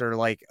mouths are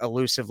like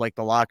elusive, like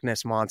the Loch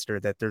Ness monster,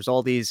 that there's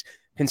all these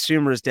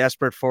consumers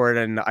desperate for it.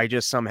 And I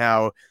just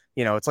somehow,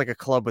 it's like a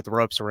club with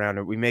ropes around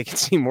it. We make it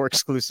seem more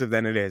exclusive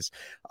than it is.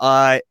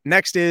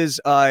 Next is,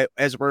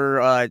 as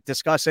we're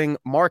discussing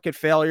market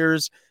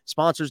failures,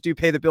 sponsors do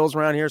pay the bills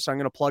around here. So I'm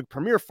going to plug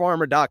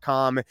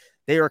premierpharma.com.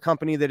 They are a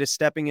company that is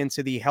stepping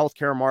into the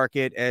healthcare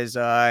market as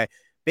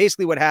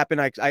basically what happened.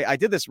 I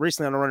did this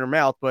recently on a Run Your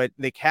Mouth, but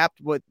they capped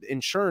what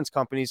insurance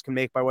companies can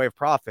make by way of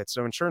profit.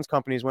 So insurance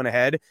companies went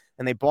ahead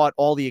and they bought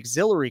all the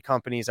auxiliary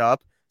companies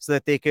up so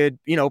that they could,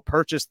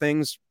 purchase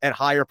things at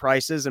higher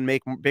prices and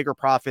make bigger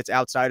profits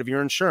outside of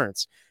your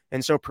insurance.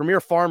 And so Premier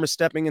Farm is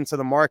stepping into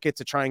the market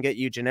to try and get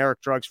you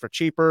generic drugs for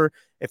cheaper.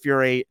 If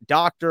you're a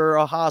doctor,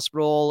 a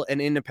hospital, an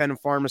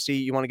independent pharmacy,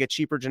 you want to get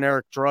cheaper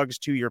generic drugs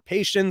to your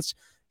patients,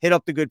 hit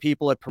up the good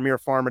people at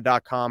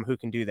premierpharma.com who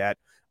can do that.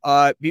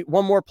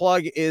 One more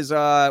plug is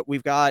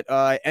we've got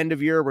end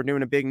of year. We're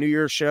doing a big New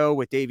Year's show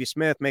with Davey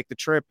Smith. Make the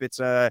trip. It's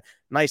a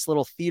nice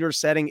little theater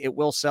setting. It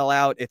will sell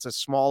out. It's a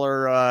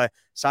smaller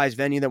size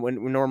venue than we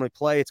normally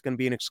play. It's going to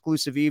be an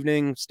exclusive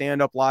evening,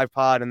 stand up live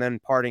pod, and then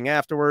partying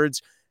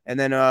afterwards. And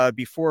then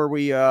before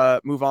we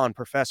move on,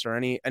 Professor,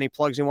 any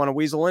plugs you want to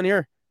weasel in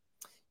here?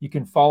 You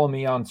can follow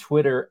me on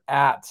Twitter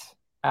at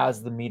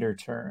As the Meter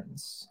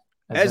Turns.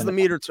 As the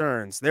meter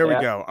turns. There we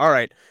go. All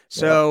right.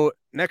 So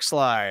next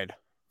slide.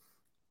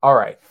 All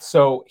right.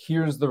 So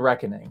here's the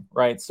reckoning,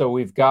 right? So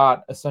we've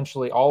got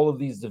essentially all of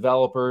these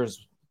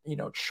developers,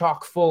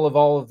 chock full of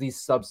all of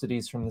these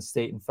subsidies from the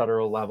state and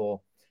federal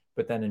level,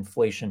 but then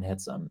inflation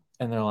hits them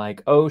and they're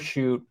like, oh,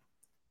 shoot,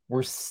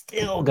 we're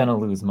still going to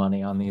lose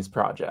money on these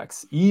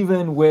projects.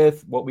 Even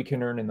with what we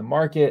can earn in the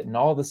market and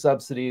all the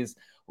subsidies,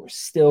 we're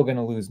still going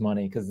to lose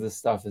money because this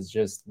stuff is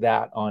just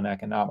that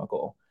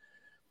uneconomical.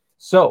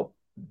 So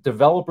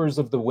developers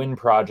of the wind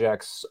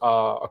projects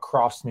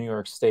across New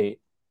York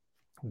State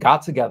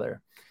got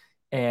together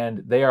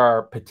and they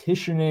are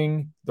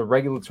petitioning the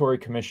Regulatory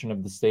Commission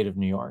of the state of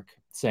New York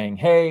saying,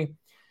 hey,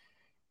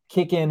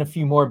 kick in a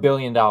few more $1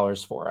 billion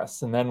for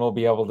us and then we'll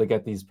be able to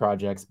get these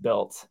projects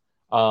built.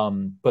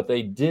 But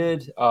they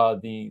did,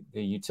 the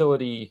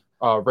Utility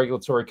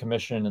Regulatory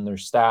Commission and their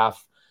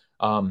staff,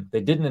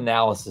 they did an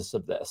analysis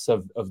of this,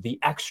 of the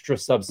extra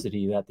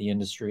subsidy that the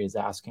industry is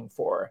asking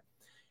for.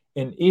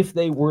 And if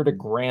they were to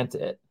grant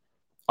it,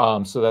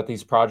 so that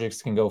these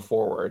projects can go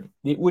forward,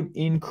 it would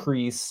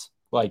increase,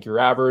 like your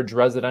average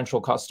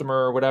residential customer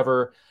or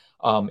whatever,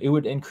 it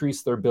would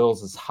increase their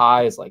bills as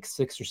high as like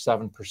 6 or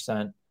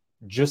 7%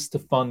 just to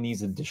fund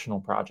these additional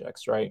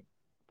projects, right?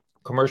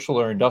 Commercial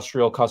or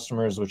industrial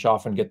customers, which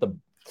often get the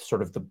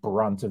sort of the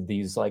brunt of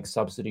these like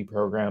subsidy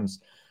programs,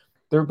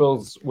 their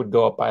bills would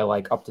go up by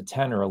like up to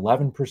 10 or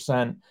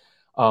 11%,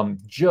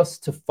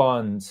 just to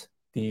fund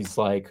these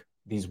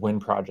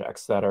wind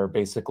projects that are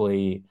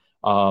basically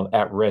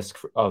at risk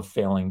of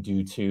failing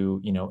due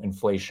to,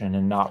 inflation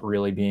and not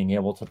really being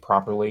able to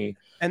properly.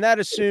 And that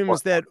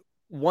assumes that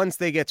once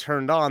they get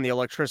turned on, the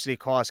electricity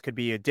cost could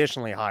be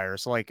additionally higher.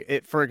 So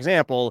for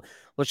example,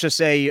 let's just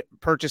say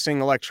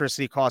purchasing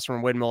electricity costs from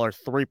a windmill are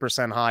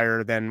 3%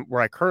 higher than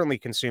where I currently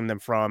consume them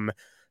from.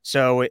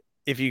 So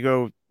if you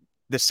go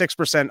the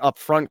 6%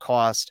 upfront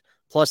cost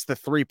plus the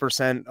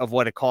 3% of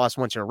what it costs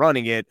once you're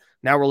running it,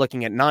 now we're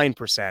looking at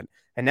 9%.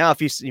 And now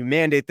if you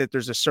mandate that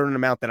there's a certain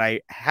amount that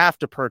I have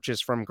to purchase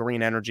from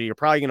green energy, you're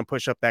probably going to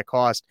push up that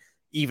cost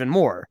even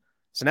more.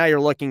 So now you're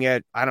looking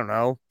at, I don't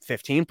know,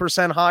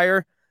 15%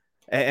 higher.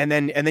 And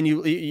then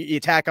you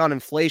tack on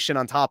inflation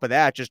on top of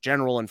that, just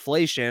general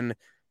inflation.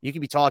 You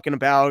could be talking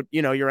about,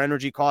 your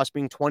energy costs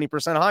being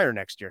 20% higher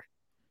next year.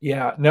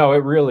 Yeah, no,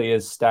 it really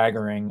is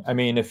staggering. I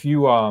mean, if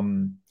you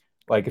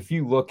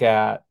look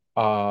at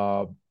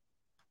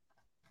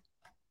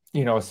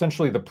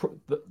essentially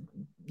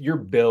your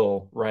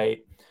bill,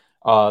 right,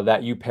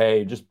 that you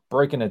pay, just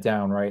breaking it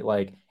down, right,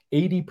 like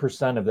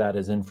 80% of that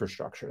is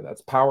infrastructure.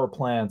 That's power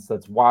plants,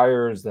 that's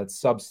wires,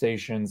 that's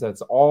substations,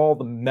 that's all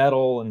the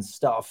metal and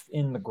stuff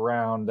in the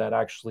ground that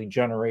actually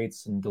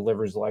generates and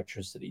delivers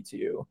electricity to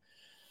you.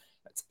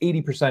 That's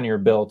 80% of your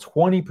bill.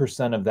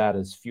 20% of that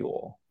is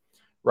fuel,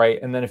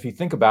 right? And then if you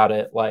think about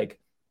it,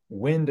 like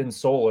wind and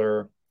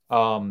solar,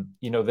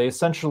 they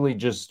essentially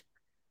just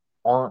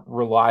aren't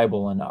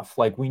reliable enough.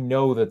 Like we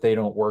know that they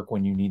don't work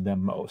when you need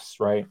them most,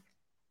 right?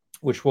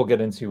 Which we'll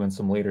get into in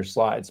some later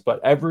slides.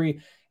 But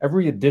every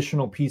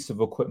additional piece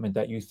of equipment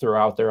that you throw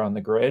out there on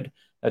the grid,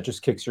 that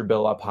just kicks your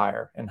bill up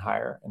higher and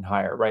higher and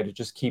higher, right? It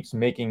just keeps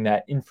making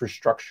that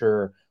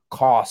infrastructure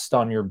cost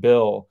on your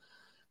bill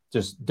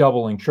just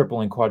doubling,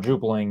 tripling,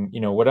 quadrupling,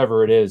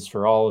 whatever it is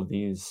for all of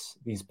these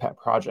pet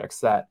projects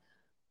that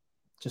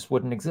just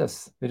wouldn't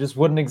exist. They just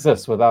wouldn't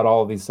exist without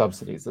all of these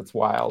subsidies. That's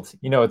wild.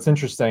 It's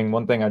interesting.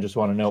 One thing I just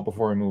want to note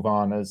before we move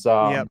on is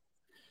Yep.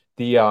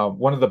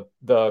 One of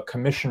the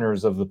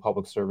commissioners of the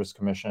Public Service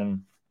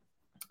Commission,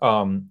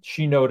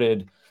 she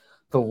noted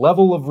the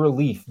level of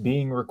relief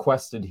being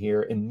requested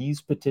here in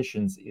these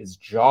petitions is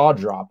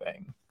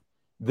jaw-dropping.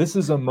 This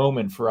is a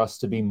moment for us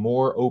to be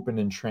more open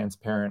and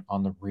transparent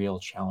on the real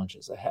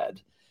challenges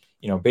ahead.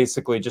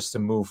 Basically just to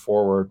move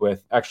forward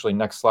with, actually,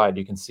 next slide,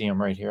 you can see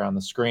them right here on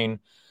the screen.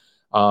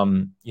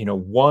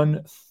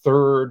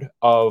 1/3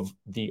 of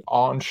the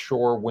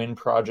onshore wind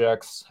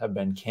projects have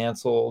been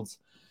canceled.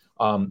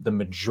 The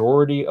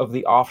majority of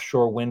the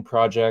offshore wind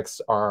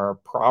projects are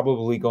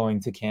probably going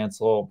to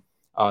cancel,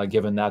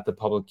 given that the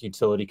Public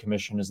Utility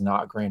Commission is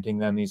not granting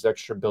them these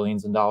extra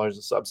billions of dollars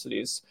of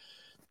subsidies.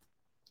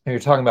 And you're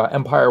talking about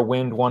Empire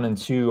Wind 1 and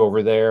 2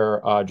 over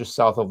there, just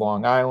south of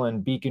Long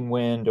Island, Beacon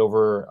Wind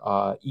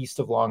over east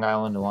of Long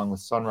Island, along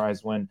with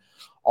Sunrise Wind.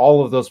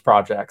 All of those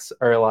projects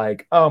are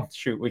like, oh,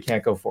 shoot, we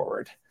can't go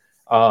forward.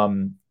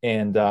 That's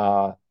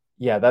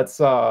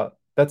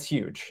that's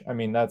huge. I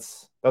mean,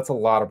 that's a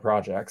lot of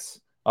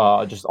projects,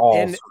 just all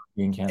And sort of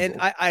being and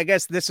canceled. I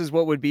guess this is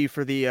what would be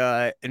for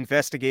the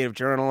investigative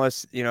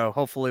journalists.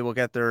 Hopefully we'll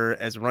get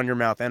there as run your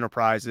mouth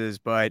enterprises.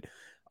 But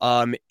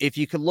if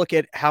you could look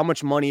at how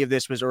much money of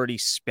this was already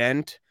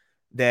spent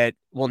that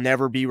will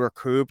never be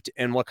recouped,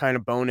 and what kind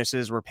of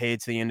bonuses were paid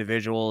to the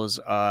individuals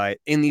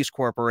in these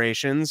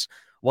corporations,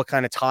 what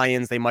kind of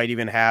tie-ins they might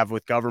even have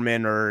with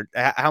government, or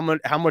how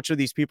much of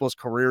these people's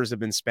careers have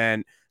been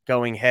spent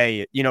going,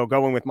 hey,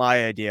 going with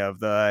my idea of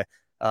the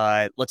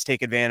let's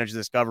take advantage of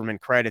this government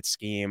credit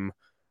scheme.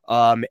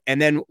 And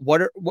then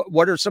what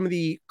are some of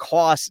the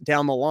costs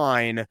down the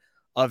line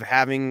of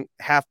having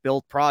half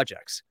built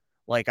projects?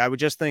 Like, I would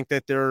just think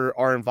that there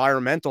are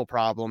environmental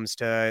problems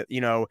to,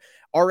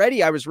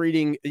 already I was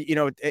reading,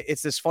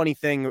 it's this funny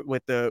thing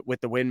with the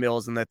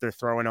windmills, and that they're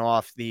throwing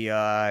off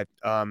like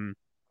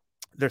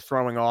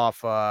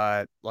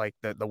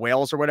the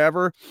whales or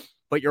whatever.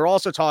 But you're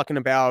also talking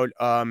about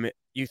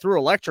you threw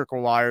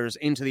electrical wires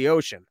into the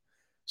ocean.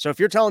 So if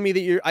you're telling me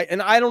that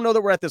and I don't know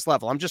that we're at this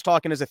level, I'm just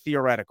talking as a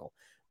theoretical.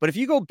 But if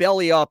you go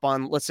belly up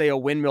on, let's say, a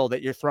windmill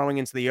that you're throwing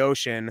into the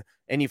ocean,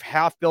 and you've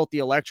half built the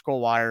electrical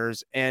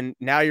wires, and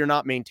now you're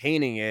not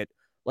maintaining it,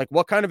 like,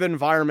 what kind of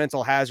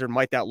environmental hazard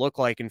might that look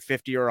like in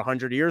 50 or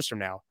 100 years from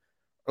now?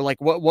 Or like,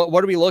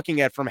 what are we looking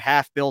at from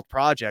half built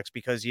projects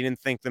because you didn't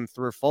think them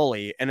through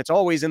fully? And it's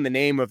always in the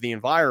name of the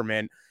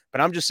environment.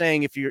 But I'm just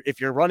saying, if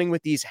you're running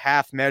with these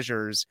half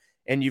measures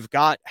and you've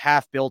got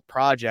half built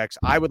projects,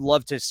 I would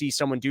love to see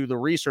someone do the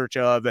research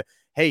of,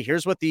 hey,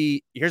 here's what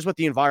the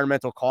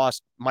environmental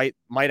cost might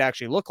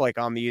actually look like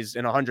on these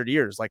in 100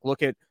 years. Like,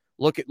 look at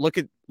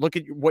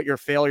what your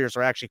failures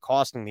are actually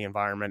costing the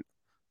environment.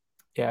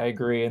 Yeah, I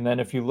agree. And then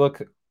if you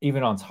look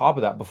even on top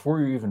of that, before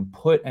you even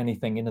put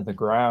anything into the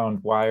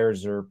ground,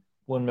 wires or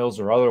windmills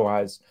or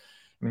otherwise,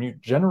 I mean, you're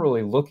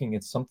generally looking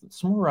at something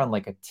somewhere around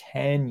like a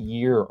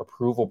 10-year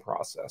approval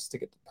process to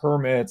get the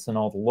permits and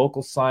all the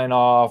local sign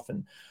off.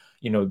 And,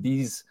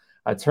 these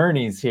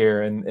attorneys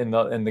here and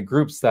the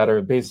groups that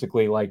are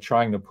basically like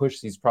trying to push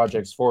these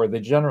projects forward, they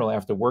generally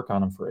have to work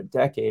on them for a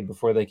decade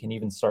before they can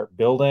even start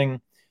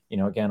building.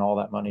 Again, all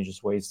that money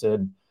just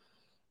wasted.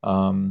 But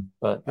I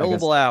guess,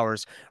 Billable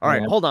hours. All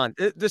right, yeah. hold on.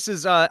 This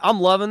is I'm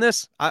loving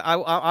this.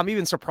 I'm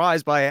even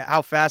surprised by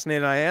how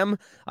fascinated I am.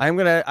 I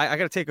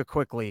gotta take a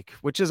quick leak,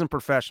 which isn't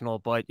professional,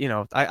 but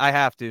I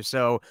have to.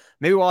 So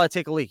maybe while I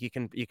take a leak, you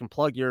can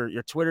plug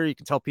your Twitter. You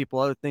can tell people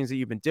other things that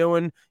you've been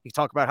doing. You can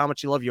talk about how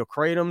much you love your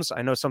kratom.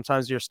 I know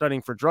sometimes you're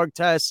studying for drug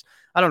tests.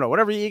 I don't know.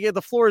 Whatever you get,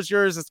 the floor is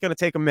yours. It's gonna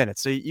take a minute.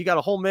 So you got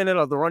a whole minute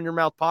of the Run Your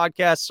Mouth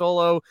podcast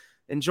solo.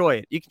 Enjoy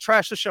it. You can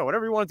trash the show,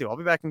 whatever you want to do. I'll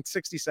be back in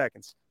 60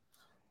 seconds.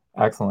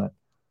 Excellent.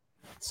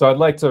 So I'd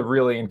like to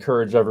really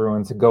encourage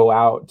everyone to go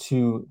out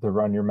to the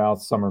Run Your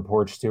Mouth Summer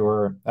Porch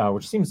Tour,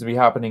 which seems to be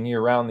happening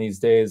year round these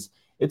days.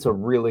 It's a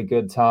really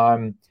good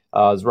time.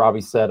 As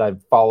Robbie said, I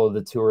followed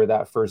the tour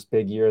that first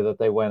big year that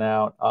they went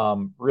out.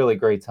 Really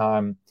great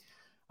time.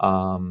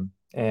 And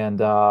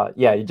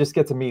yeah, you just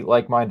get to meet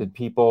like-minded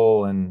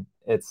people, and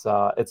it's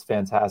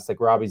fantastic.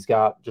 Robbie's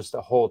got just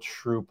a whole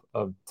troupe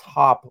of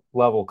top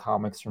level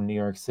comics from New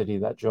York City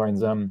that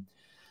joins them.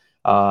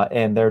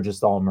 And they're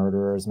just all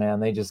murderers, man.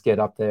 They just get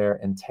up there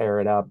and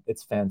tear it up.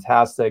 It's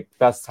fantastic.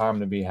 Best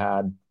time to be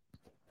had.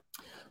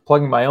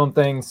 Plugging my own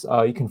things,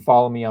 you can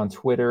follow me on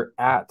Twitter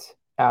at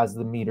As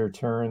the Meter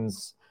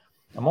Turns.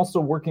 I'm also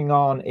working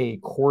on a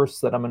course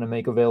that I'm going to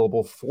make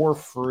available for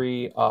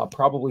free,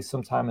 probably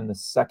sometime in the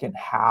second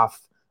half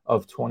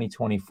of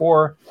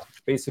 2024.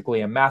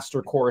 Basically, a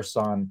master course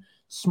on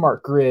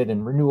smart grid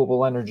and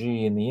renewable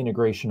energy and the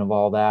integration of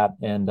all that.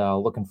 And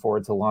looking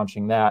forward to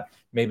launching that.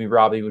 Maybe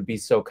Robbie would be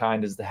so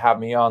kind as to have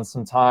me on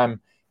sometime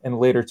in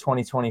later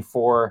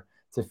 2024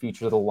 to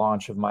feature the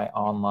launch of my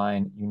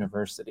online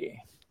university.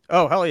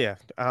 Oh, hell yeah.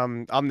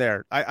 I'm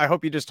there. I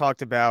hope you just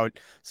talked about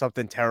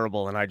something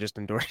terrible and I just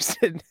endorsed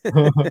it.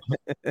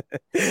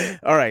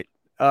 All right.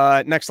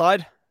 Next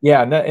slide.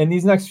 Yeah, and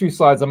these next few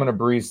slides I'm going to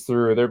breeze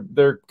through.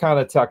 They're kind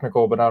of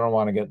technical, but I don't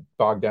want to get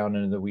bogged down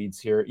into the weeds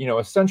here.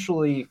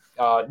 Essentially,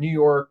 New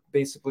York,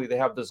 basically, they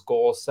have this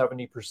goal: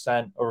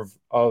 70%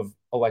 of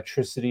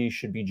electricity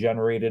should be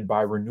generated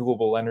by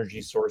renewable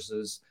energy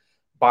sources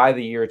by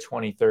the year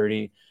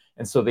 2030.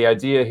 And so the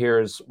idea here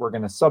is we're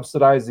going to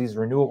subsidize these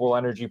renewable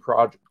energy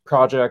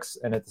projects,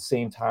 and at the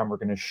same time, we're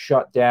going to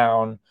shut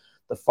down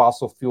the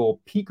fossil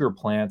fuel peaker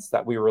plants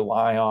that we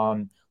rely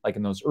on, like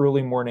in those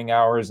early morning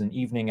hours and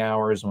evening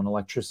hours when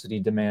electricity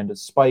demand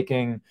is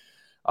spiking.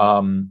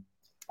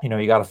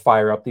 You got to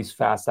fire up these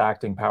fast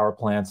acting power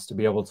plants to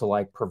be able to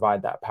like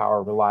provide that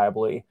power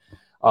reliably.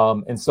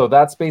 And so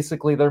that's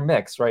basically their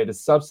mix, right? Is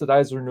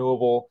subsidize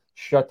renewable,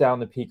 shut down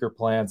the peaker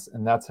plants,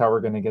 and that's how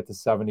we're going to get to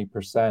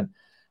 70%.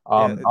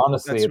 Yeah,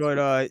 Honestly, that's it's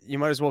what you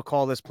might as well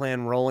call this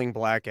plan rolling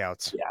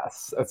blackouts.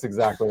 yes, that's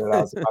exactly what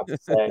I was about to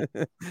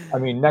say. I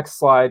mean, next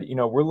slide,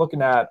 we're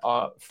looking at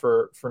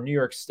for New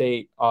York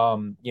State,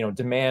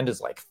 demand is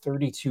like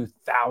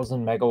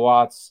 32,000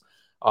 megawatts.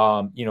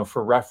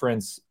 For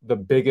reference, the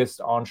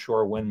biggest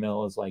onshore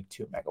windmill is like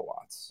 2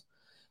 megawatts.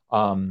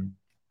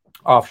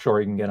 Offshore,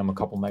 you can get them a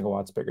couple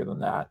megawatts bigger than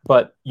that,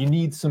 but you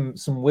need some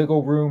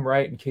wiggle room,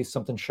 right, in case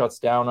something shuts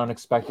down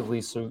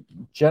unexpectedly. So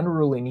you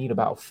generally need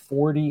about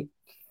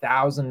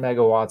 40,000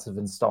 megawatts of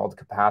installed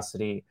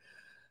capacity.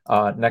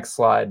 Next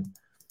slide.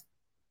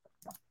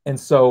 And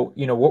so,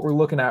 what we're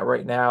looking at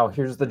right now,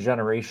 here's the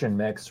generation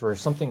mix where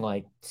something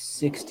like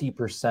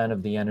 60%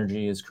 of the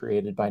energy is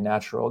created by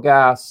natural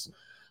gas,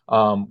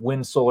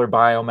 wind, solar,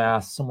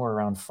 biomass, somewhere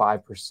around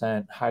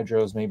 5%,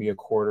 hydro is maybe a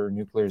quarter,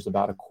 nuclear is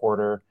about a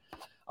quarter.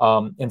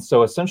 And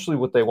so essentially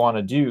what they want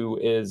to do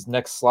is,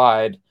 next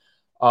slide,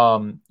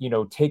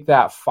 take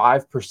that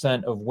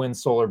 5% of wind,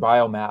 solar,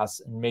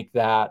 biomass and make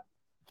that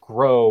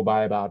grow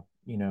by about,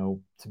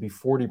 to be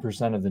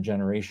 40% of the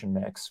generation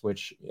mix,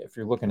 which if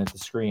you're looking at the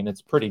screen,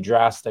 it's pretty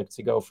drastic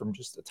to go from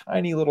just a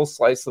tiny little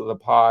slice of the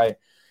pie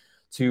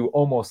to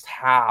almost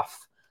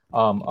half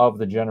of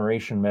the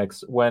generation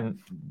mix, when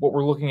what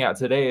we're looking at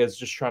today is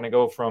just trying to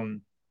go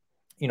from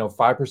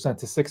 5%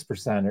 to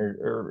 6%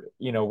 or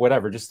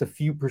whatever, just a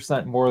few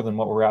percent more than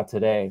what we're at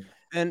today.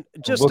 And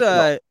And look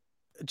at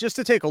just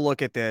to take a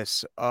look at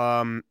this,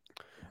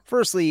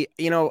 firstly,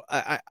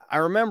 I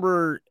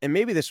remember, and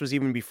maybe this was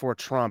even before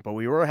Trump, but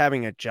we were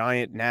having a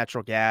giant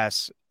natural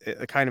gas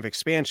kind of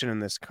expansion in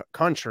this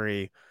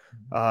country,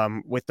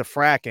 with the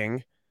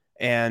fracking.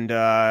 And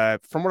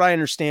from what I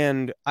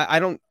understand, I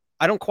don't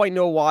quite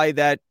know why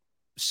that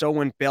so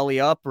went belly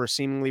up, or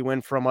seemingly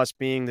went from us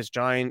being this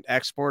giant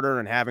exporter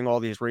and having all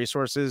these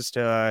resources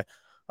to,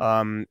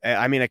 I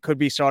mean, it could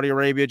be Saudi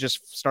Arabia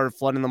just started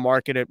flooding the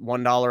market at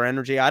 $1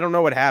 energy. I don't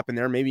know what happened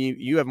there. Maybe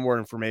you have more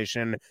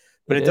information,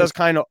 but it it is. does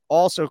kind of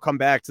also come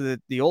back to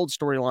the old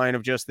storyline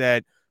of just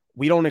that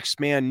we don't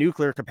expand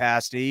nuclear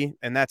capacity,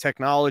 and that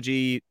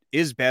technology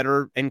is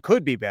better and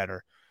could be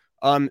better.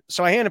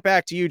 So I hand it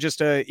back to you just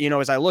to,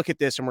 as I look at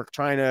this and we're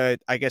trying to,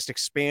 I guess,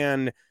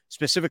 expand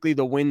specifically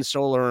the wind,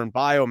 solar, and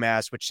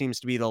biomass, which seems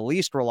to be the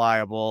least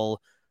reliable.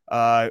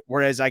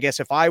 Whereas I guess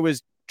if I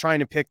was trying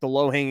to pick the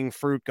low hanging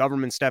fruit,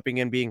 government stepping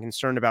in, being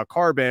concerned about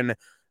carbon,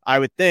 I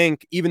would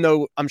think, even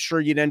though I'm sure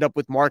you'd end up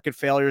with market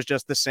failures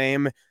just the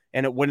same,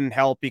 and it wouldn't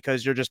help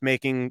because you're just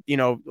making,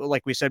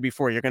 like we said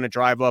before, you're going to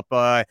drive up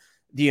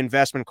the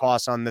investment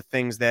costs on the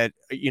things that,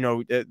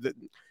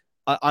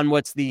 on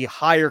what's the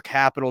higher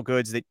capital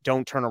goods that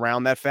don't turn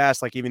around that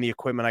fast, like even the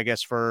equipment, I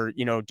guess, for,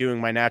 doing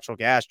my natural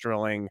gas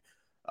drilling.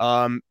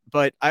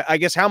 But I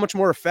guess how much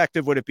more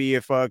effective would it be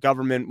if a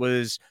government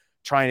was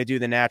trying to do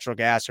the natural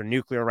gas or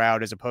nuclear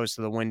route as opposed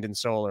to the wind and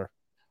solar?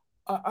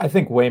 I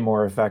think way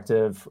more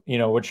effective,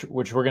 which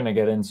we're going to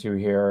get into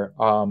here.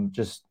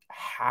 Just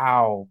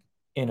how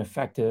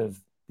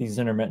ineffective these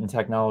intermittent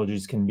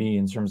technologies can be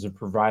in terms of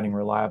providing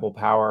reliable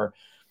power.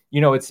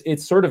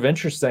 It's sort of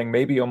interesting,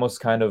 maybe almost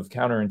kind of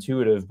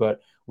counterintuitive, but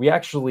we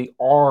actually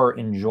are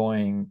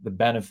enjoying the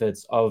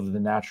benefits of the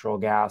natural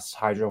gas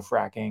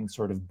hydrofracking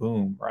sort of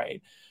boom,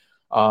 right?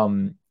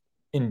 Um,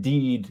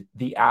 Indeed,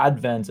 the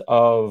advent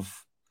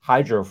of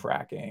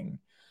hydrofracking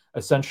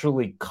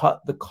essentially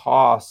cut the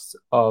cost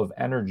of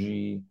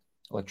energy,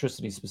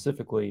 electricity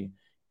specifically,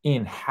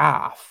 in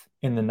half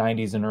in the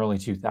 90s and early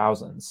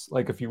 2000s.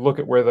 Like if you look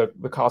at where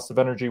the cost of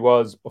energy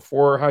was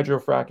before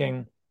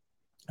hydrofracking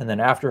and then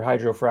after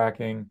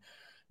hydrofracking,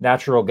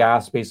 natural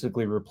gas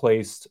basically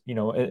replaced,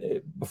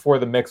 before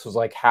the mix was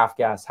like half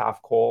gas,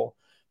 half coal.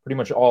 Pretty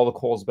much all the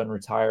coal's been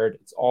retired.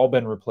 It's all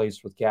been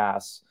replaced with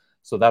gas.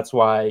 So that's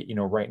why,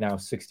 right now,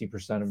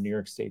 60% of New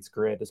York State's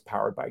grid is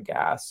powered by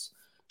gas.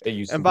 It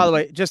used to And by be. the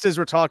way, just as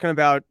we're talking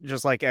about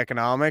just like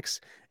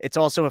economics, it's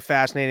also a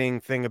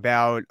fascinating thing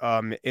about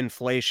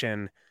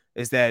inflation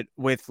is that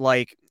with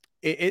like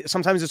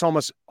sometimes it's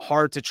almost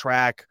hard to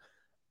track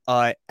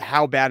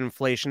how bad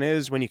inflation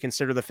is when you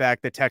consider the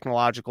fact that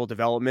technological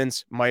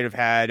developments might have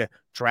had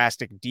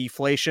drastic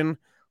deflation.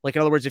 Like,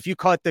 in other words, if you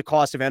cut the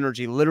cost of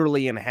energy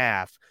literally in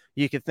half,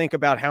 you could think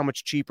about how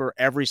much cheaper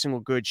every single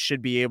good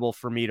should be able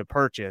for me to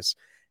purchase.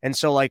 And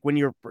so, like, when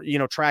you're,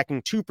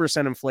 tracking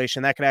 2%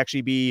 inflation, that could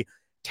actually be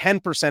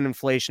 10%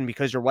 inflation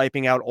because you're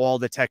wiping out all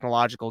the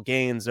technological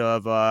gains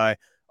of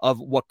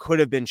what could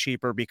have been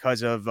cheaper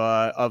because of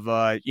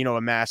a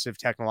massive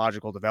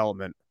technological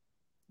development.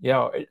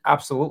 Yeah,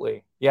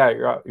 absolutely. Yeah,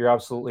 you're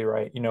absolutely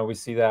right. We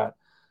see that.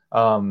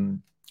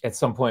 At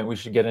some point we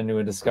should get into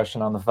a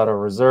discussion on the Federal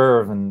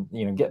Reserve and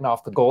getting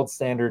off the gold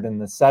standard in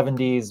the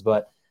 70s,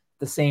 but at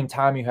the same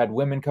time you had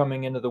women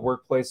coming into the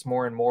workplace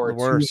more and more, The two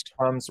worst.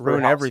 incomes per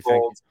Ruin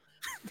everything.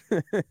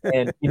 household.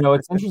 And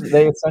it's interesting,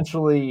 they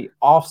essentially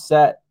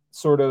offset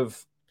sort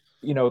of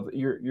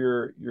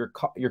your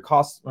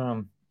cost,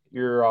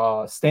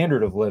 your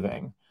standard of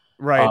living, um,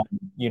 Right.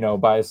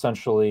 by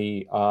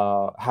essentially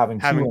having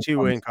two Having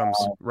two incomes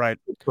incomes. Right.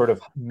 sort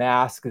of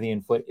mask the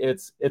inflation.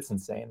 It's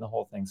insane. The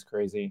whole thing's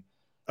crazy.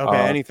 Okay.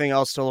 Uh, Anything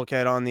else to look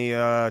at on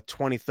the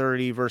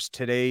 2030 versus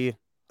today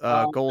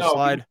goal no,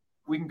 slide?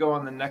 we can go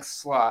on the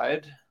next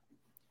slide.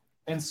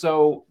 And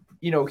so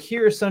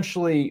here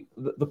essentially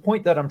the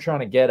point that I'm trying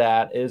to get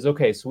at is,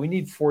 okay, so we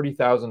need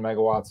 40,000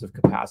 megawatts of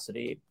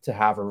capacity to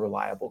have a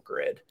reliable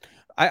grid.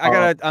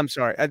 I'm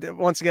sorry.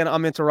 Once again,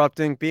 I'm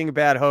interrupting, being a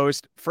bad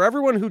host. For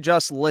everyone who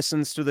just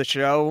listens to the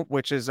show,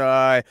 which is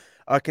a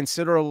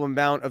considerable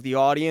amount of the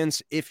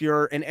audience, if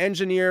you're an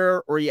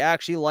engineer or you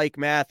actually like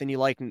math and you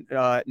like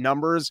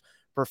numbers,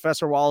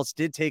 Professor Wallace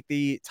did take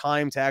the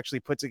time to actually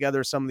put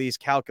together some of these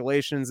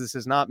calculations. This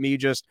is not me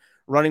just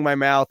running my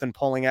mouth and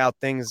pulling out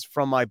things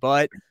from my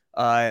butt.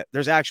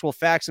 There's actual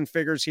facts and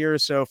figures here.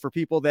 So for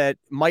people that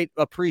might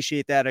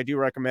appreciate that, I do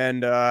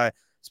recommend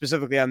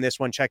specifically on this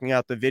one, checking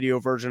out the video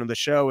version of the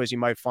show, as you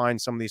might find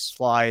some of these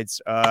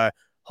slides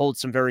hold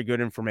some very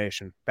good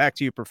information. Back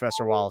to you,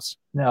 Professor Wallace.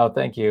 No,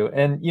 thank you.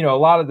 And, a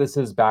lot of this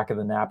is back of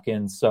the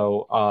napkin.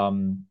 So,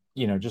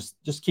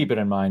 just keep it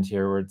in mind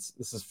here where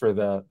this is for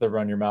the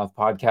Run Your Mouth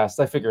podcast.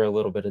 I figure a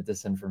little bit of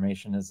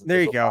disinformation is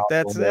there you go.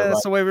 That's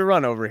the way we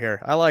run over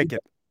here. I like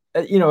it.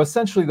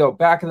 Essentially though,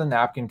 back of the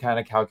napkin kind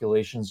of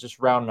calculations, just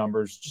round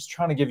numbers, just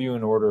trying to give you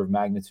an order of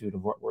magnitude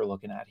of what we're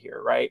looking at here,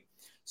 right?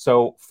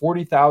 So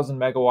 40,000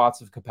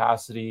 megawatts of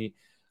capacity,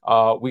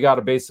 we got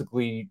to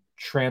basically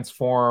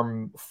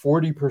transform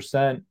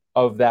 40%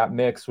 of that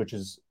mix, which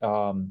is,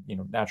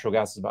 natural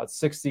gas is about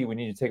 60. We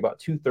need to take about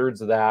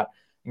 2/3 of that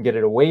and get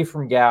it away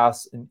from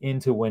gas and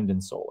into wind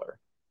and solar.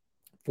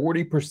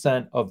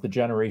 40% of the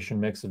generation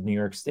mix of New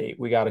York State,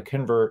 we got to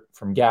convert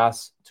from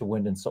gas to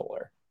wind and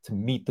solar to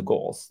meet the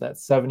goals. That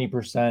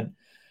 70%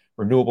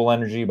 renewable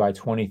energy by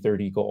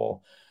 2030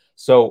 goal.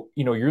 So,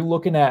 you're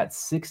looking at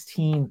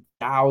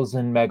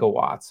 16,000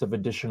 megawatts of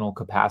additional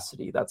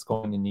capacity that's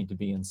going to need to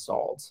be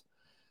installed.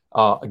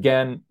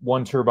 Again,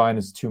 one turbine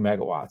is 2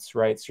 megawatts,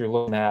 right? So you're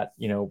looking at,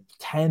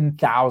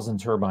 10,000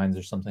 turbines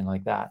or something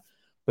like that.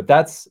 But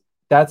that's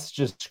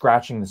just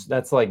scratching this.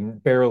 That's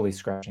like barely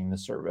scratching the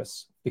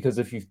surface. Because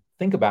if you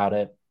think about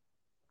it,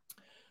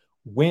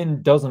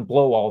 wind doesn't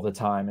blow all the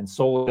time and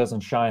solar doesn't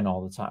shine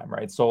all the time,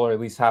 right? Solar, at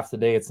least half the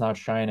day, it's not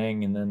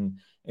shining. And then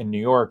in New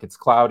York, it's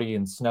cloudy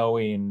and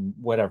snowy and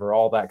whatever,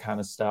 all that kind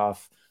of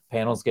stuff.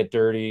 Panels get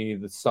dirty.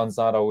 The sun's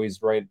not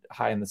always right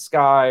high in the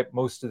sky.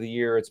 Most of the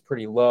year, it's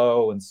pretty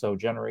low. And so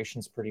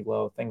generation's pretty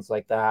low, things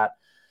like that.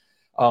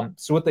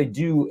 So what they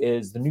do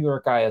is the New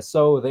York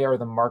ISO, they are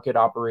the market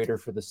operator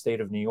for the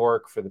state of New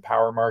York for the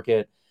power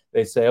market.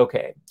 They say,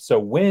 okay, so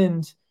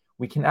wind,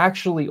 we can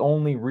actually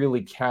only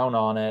really count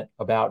on it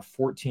about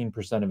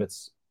 14% of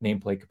its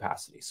nameplate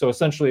capacity. So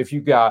essentially, if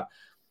you've got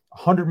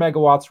 100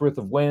 megawatts worth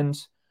of wind,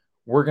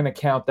 we're going to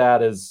count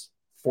that as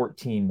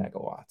 14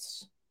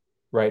 megawatts,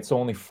 right? So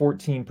only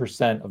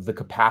 14% of the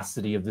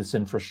capacity of this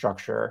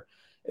infrastructure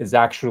is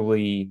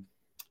actually,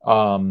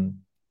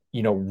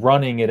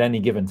 running at any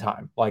given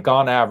time. Like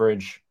on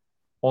average,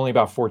 only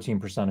about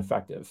 14%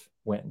 effective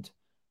wind.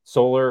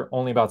 Solar,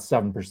 only about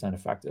 7%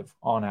 effective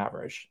on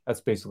average.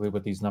 That's basically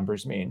what these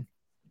numbers mean.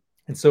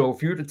 And so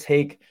if you were to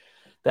take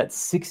that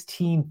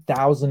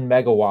 16,000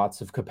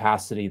 megawatts of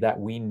capacity that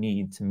we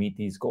need to meet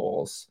these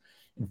goals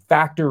and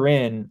factor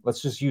in,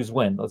 let's just use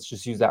wind. Let's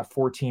just use that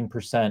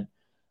 14%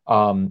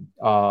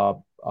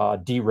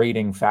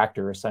 derating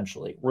factor,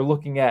 essentially. We're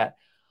looking at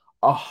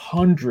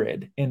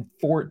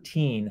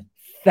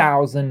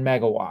 114,000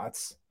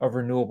 megawatts of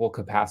renewable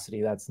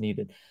capacity that's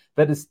needed.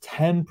 That is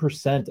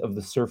 10% of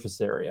the surface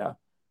area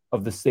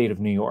of the state of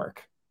New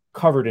York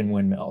covered in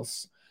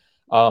windmills.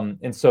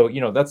 And so,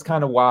 that's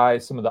kind of why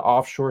some of the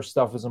offshore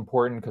stuff is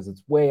important, because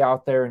it's way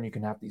out there and you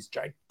can have these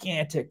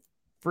gigantic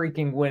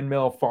freaking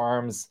windmill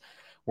farms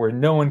where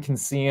no one can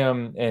see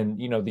them. And,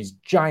 these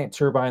giant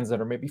turbines that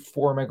are maybe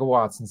 4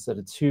 megawatts instead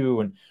of 2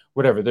 and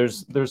whatever.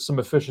 There's some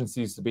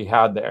efficiencies to be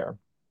had there.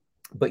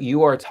 But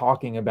you are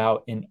talking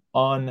about an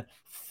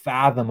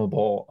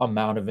unfathomable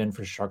amount of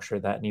infrastructure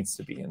that needs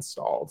to be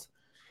installed.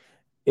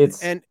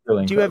 It's and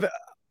really do incredible.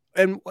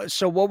 And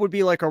so what would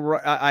be like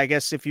I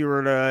guess if you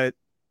were to,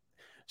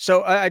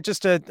 so I'm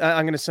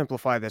going to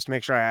simplify this,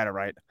 make sure I had it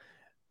right.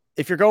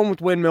 If you're going with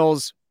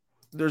windmills,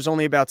 there's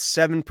only about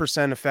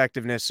 7%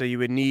 effectiveness. So you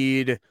would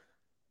need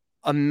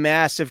a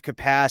massive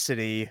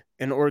capacity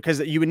because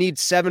you would need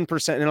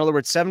 7%. In other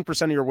words,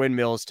 7% of your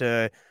windmills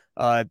to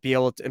be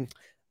able to,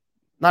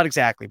 not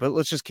exactly, but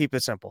let's just keep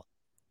it simple.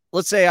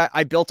 Let's say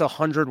I built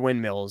 100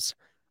 windmills.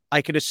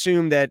 I could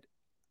assume that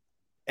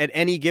at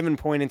any given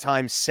point in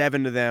time,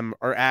 7 of them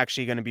are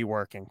actually going to be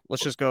working.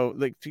 Let's just go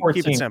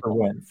keep it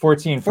simple.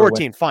 14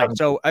 fine.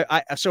 So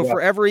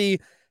for every,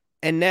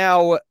 and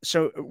now,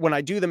 so when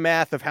I do the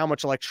math of how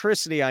much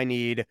electricity I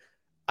need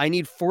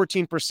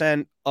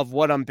 14% of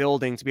what I'm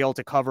building to be able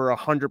to cover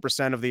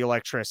 100% of the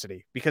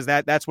electricity, because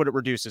that's what it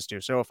reduces to.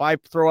 So if I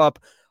throw up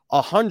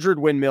 100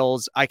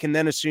 windmills, I can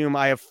then assume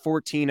I have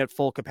 14 at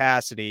full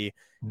capacity.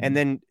 Mm-hmm. And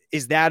then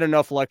is that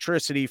enough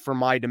electricity for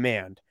my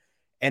demand?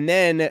 And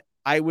then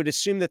I would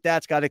assume that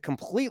that's got to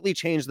completely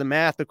change the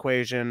math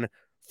equation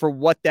for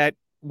what that,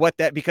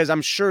 because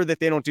I'm sure that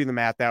they don't do the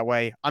math that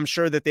way. I'm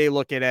sure that they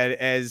look at it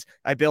as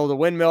I build a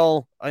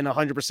windmill and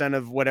 100%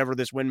 of whatever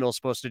this windmill is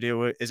supposed to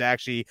do is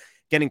actually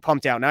getting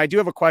pumped out. Now I do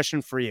have a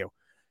question for you.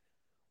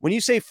 When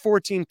you say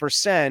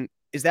 14%,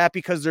 is that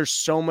because there's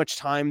so much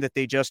time that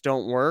they just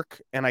don't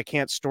work and I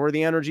can't store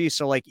the energy?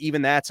 So like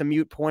even that's a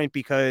mute point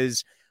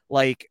because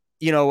like,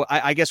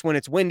 I guess when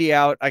it's windy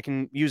out, I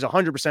can use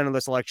 100% of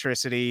this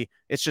electricity.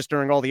 It's just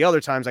during all the other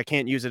times I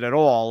can't use it at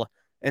all.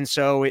 And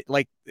so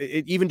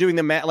even doing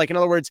the math, like in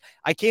other words,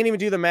 I can't even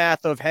do the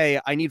math of, hey,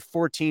 I need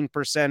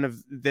 14%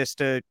 of this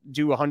to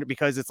do 100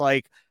 because it's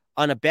like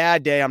on a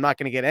bad day, I'm not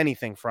going to get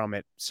anything from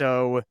it.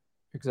 So,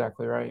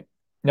 Exactly right.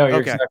 No,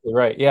 you're okay. exactly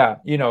right. Yeah,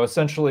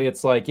 essentially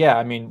it's like, yeah,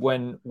 I mean,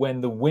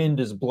 when the wind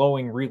is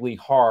blowing really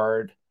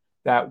hard,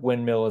 that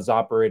windmill is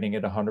operating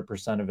at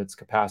 100% of its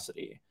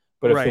capacity.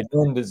 But if the Right.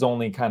 wind is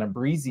only kind of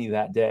breezy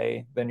that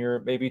day, then you're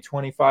maybe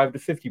 25 to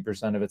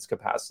 50% of its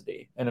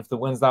capacity. And if the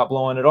wind's not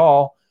blowing at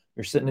all,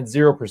 you're sitting at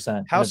 0%.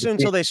 And How if soon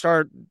the till they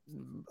start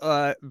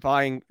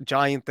buying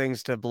giant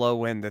things to blow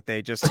wind that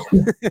they just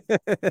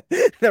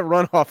that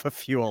run off of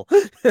fuel?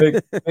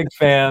 big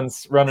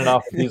fans running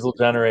off a diesel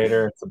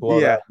generator to blow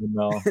that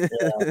Yeah.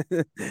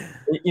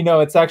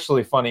 windmill. It's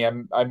actually funny.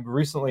 I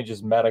recently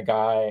just met a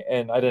guy,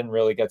 and I didn't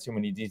really get too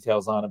many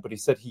details on it, but he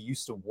said he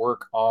used to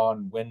work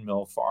on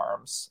windmill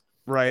farms.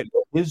 Right. And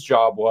what his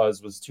job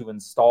was to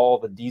install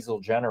the diesel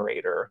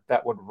generator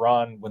that would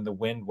run when the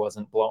wind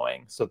wasn't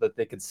blowing, so that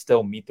they could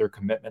still meet their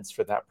commitments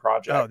for that Oh,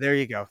 project. there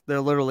you go.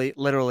 They're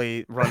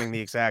literally running the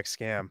exact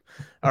scam.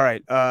 All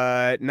right.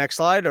 Next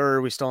slide, or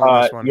are we still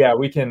on this one? Yeah,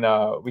 we can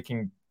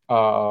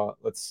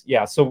let's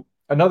yeah. So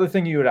another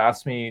thing you had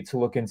asked me to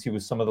look into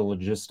was some of the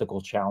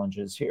logistical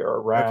challenges here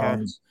Okay.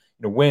 around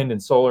wind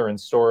and solar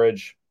and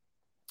storage.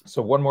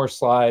 So one more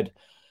slide.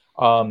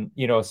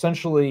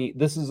 Essentially,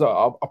 this is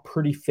a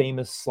pretty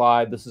famous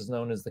slide. This is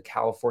known as the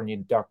California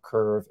duck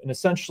curve. And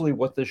essentially,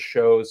 what this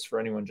shows for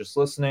anyone just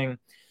listening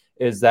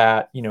is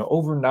that,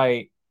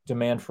 overnight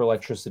demand for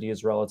electricity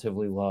is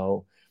relatively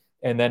low.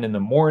 And then in the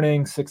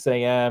morning, 6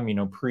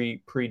 a.m.,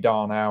 pre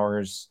dawn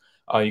hours,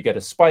 you get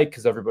a spike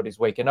because everybody's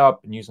waking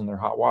up and using their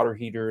hot water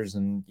heaters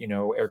and,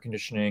 air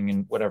conditioning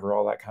and whatever,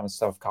 all that kind of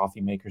stuff,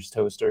 coffee makers,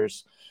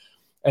 toasters.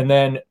 And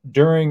then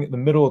during the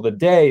middle of the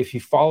day, if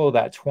you follow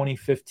that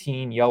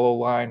 2015 yellow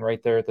line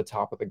right there at the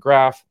top of the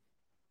graph,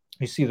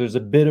 you see there's a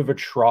bit of a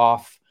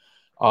trough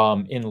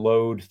in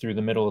load through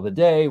the middle of the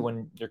day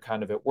when you're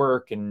kind of at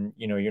work and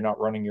you're not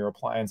running your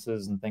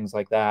appliances and things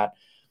like that.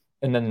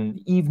 And then in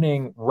the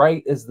evening,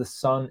 right as the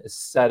sun is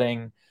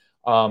setting,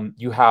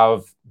 you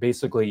have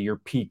basically your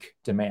peak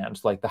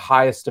demand. Like the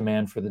highest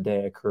demand for the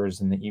day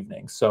occurs in the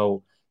evening.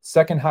 So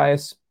second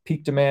highest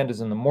peak demand is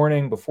in the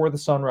morning before the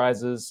sun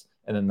rises.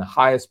 And then the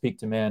highest peak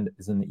demand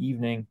is in the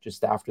evening,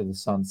 just after the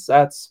sun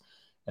sets.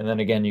 And then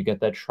again, you get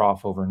that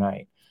trough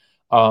overnight.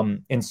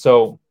 And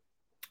so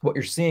what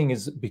you're seeing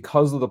is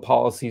because of the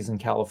policies in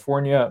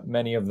California,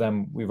 many of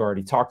them we've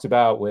already talked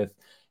about with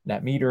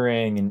net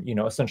metering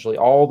and essentially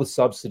all the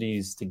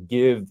subsidies to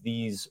give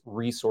these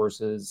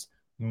resources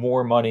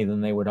more money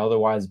than they would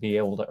otherwise be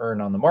able to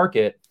earn on the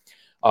market,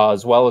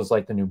 as well as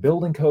like the new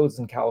building codes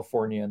in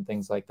California and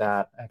things like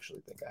that. I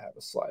actually think I have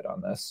a slide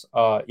on this.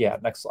 Yeah,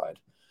 next slide.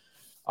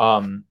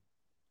 Um,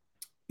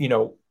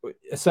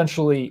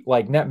 essentially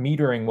like net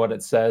metering, what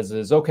it says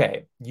is,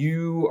 okay,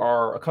 you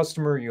are a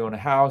customer, you own a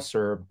house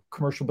or a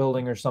commercial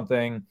building or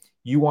something,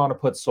 you want to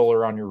put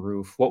solar on your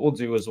roof. What we'll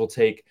do is we'll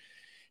take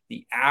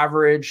the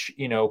average,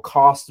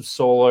 cost of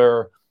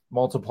solar,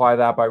 multiply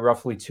that by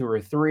roughly 2 or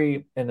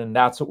 3, and then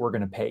that's what we're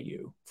going to pay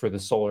you for the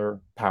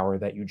solar power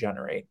that you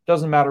generate.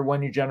 Doesn't matter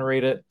when you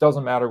generate it,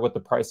 doesn't matter what the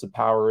price of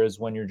power is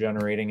when you're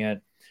generating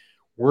it.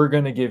 We're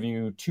going to give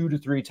you 2 to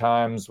 3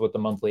 times what the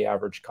monthly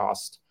average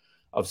cost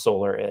of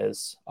solar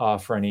is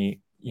for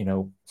any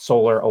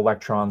solar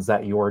electrons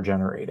that you're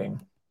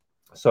generating.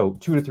 So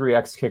 2 to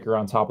 3x kicker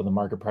on top of the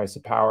market price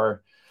of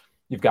power.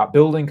 You've got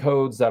building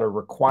codes that are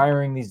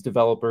requiring these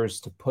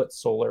developers to put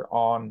solar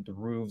on the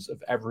roofs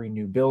of every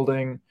new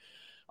building.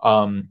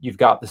 You've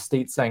got the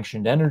state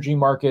sanctioned energy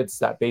markets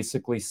that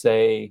basically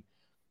say,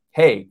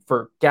 hey,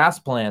 for gas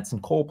plants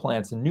and coal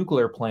plants and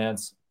nuclear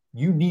plants,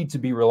 you need to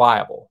be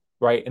reliable,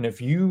 right? And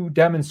if you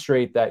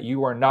demonstrate that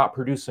you are not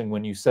producing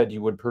when you said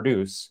you would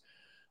produce,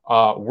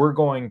 we're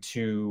going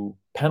to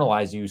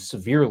penalize you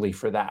severely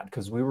for that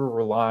because we were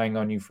relying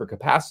on you for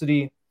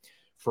capacity.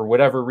 For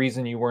whatever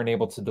reason, you weren't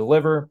able to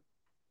deliver.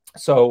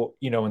 So,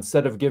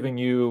 instead of giving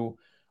you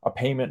a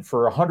payment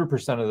for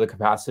 100% of the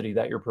capacity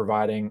that you're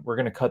providing, we're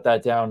going to cut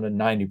that down to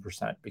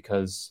 90%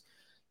 because,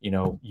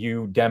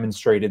 you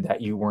demonstrated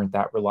that you weren't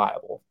that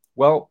reliable.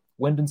 Well,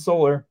 wind and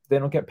solar, they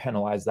don't get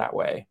penalized that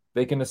way.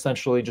 They can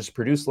essentially just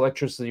produce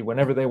electricity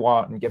whenever they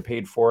want and get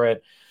paid for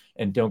it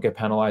and don't get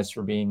penalized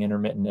for being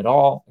intermittent at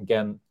all.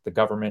 Again, the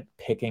government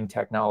picking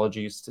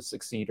technologies to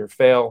succeed or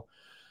fail.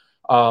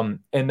 And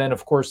then,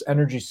 of course,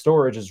 energy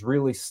storage is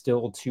really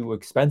still too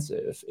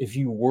expensive. If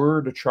you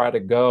were to try to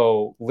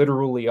go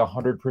literally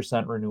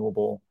 100%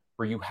 renewable,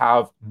 where you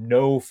have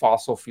no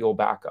fossil fuel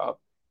backup,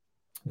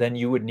 then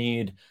you would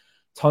need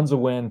tons of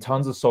wind,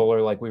 tons of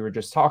solar, like we were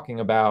just talking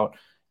about,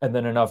 and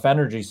then enough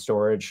energy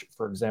storage,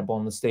 for example,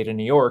 in the state of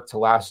New York, to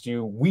last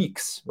you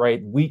weeks,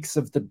 right? Weeks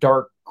of the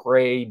dark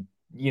gray,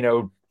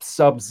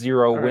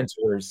 sub-zero All right.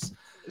 winters.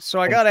 So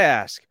I And gotta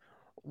ask,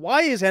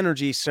 why is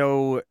energy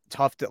so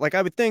tough to like?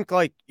 I would think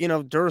like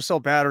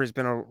Duracell battery's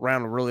been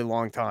around a really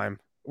long time.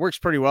 Works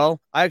pretty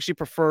well. I actually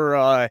prefer.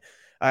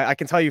 I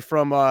can tell you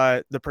from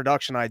the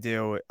production I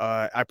do,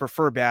 I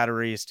prefer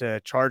batteries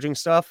to charging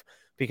stuff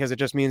because it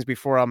just means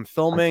before I'm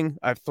filming,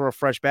 I throw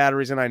fresh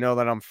batteries in. I know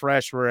that I'm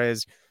fresh.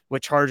 Whereas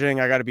with charging,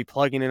 I got to be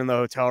plugging in the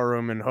hotel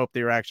room and hope that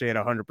you're actually at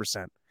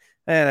 100%.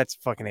 That's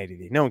fucking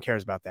ADD. No one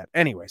cares about that.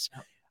 Anyways,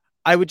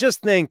 I would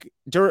just think,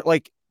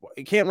 like,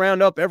 you can't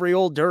round up every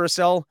old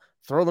Duracell,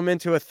 throw them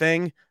into a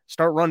thing,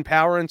 start run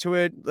power into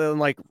it, then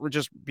like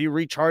just be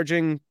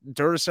recharging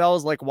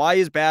Duracells. Like, why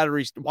is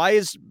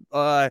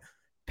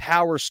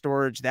power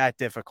storage that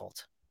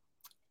difficult?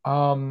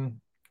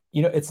 Um,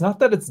 it's not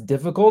that it's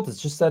difficult,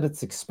 it's just that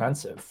it's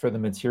expensive for the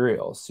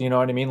materials. You know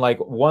what I mean? Like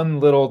one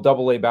little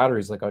AA battery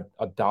is like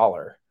a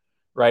dollar,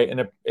 right?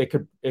 And it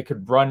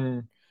could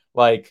run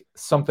like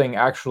something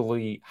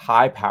actually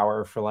high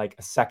power for like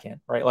a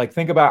second, right? Like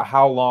think about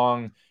how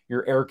long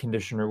your air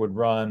conditioner would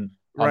run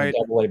on a Right.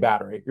 AA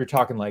battery. You're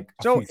talking like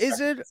a So few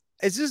seconds.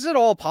 is this at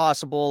all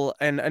possible?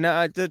 And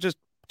just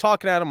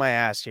talking out of my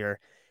ass here.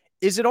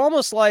 Is it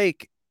almost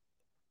like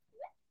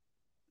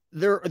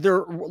they're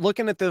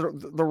looking at the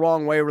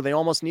wrong way where they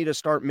almost need to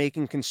start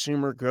making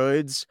consumer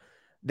goods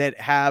that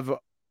have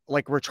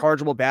like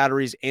rechargeable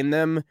batteries in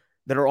them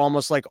that are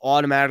almost like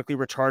automatically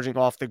recharging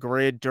off the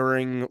grid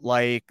during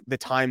like the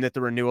time that the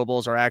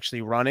renewables are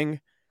actually running.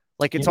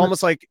 Like You it's know,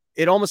 almost like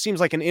it almost seems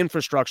like an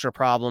infrastructure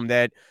problem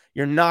that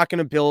you're not going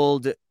to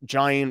build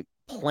giant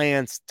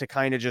plants to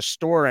kind of just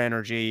store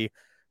energy,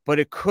 but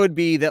it could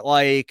be that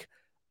like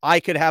I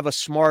could have a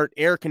smart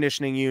air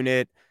conditioning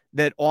unit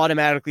that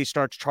automatically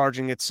starts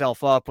charging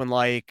itself up when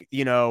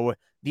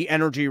the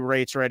energy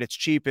rates are at its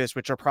cheapest,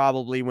 which are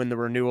probably when the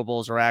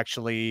renewables are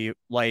actually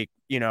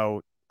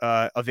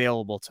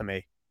available to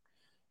me.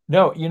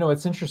 no,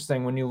 it's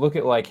interesting when you look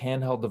at like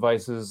handheld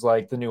devices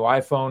like the new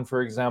iPhone,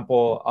 for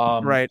example,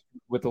 Right.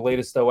 with the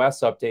latest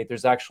OS update,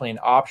 there's actually an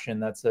option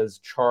that says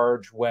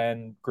charge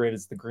when grid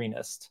is the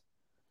greenest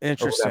or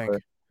Interesting.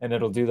 whatever, and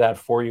it'll do that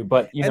for you.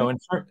 But And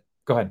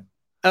go ahead.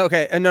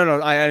 okay, and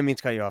no, I didn't mean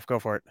to cut you off. Go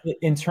for it.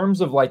 In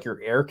terms of like your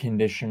air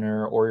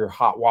conditioner or your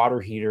hot water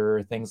heater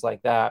or things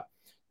like that,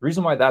 the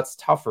reason why that's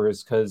tougher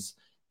is because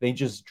they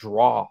just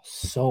draw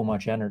so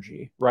much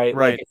energy, right? Like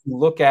Right. if you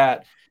look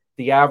at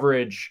the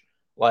average,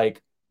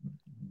 like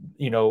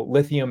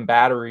lithium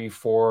battery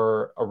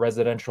for a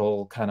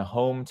residential kind of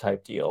home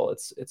type deal.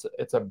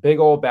 It's a big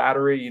old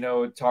battery,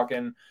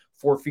 talking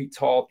 4 feet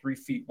tall, 3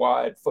 feet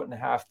wide, foot and a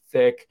half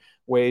thick,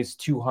 weighs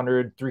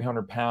 200,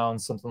 300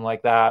 pounds, something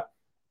like that.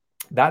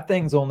 That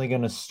thing's only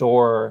going to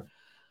store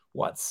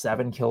what,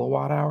 7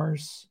 kilowatt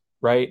hours,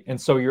 right? And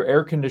so your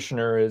air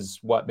conditioner is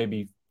what,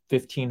 maybe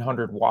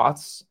 1500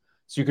 watts.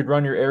 So you could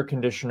run your air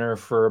conditioner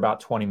for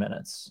about 20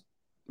 minutes,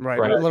 Right.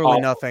 right? Literally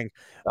nothing.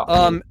 Maybe.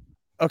 Um,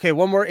 okay,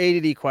 one more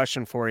ADD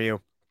question for you.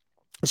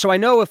 So I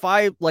know if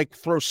I like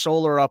throw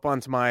solar up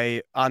onto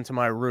my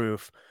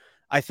roof,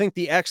 I think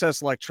the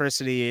excess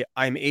electricity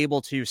I'm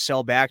able to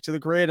sell back to the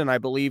grid, and I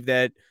believe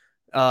that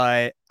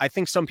I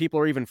think some people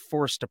are even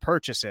forced to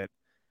purchase it.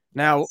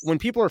 Now, Yes. when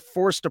people are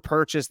forced to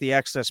purchase the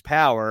excess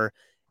power,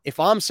 if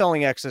I'm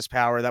selling excess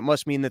power, that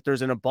must mean that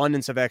there's an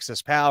abundance of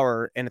excess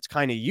power and it's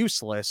kind of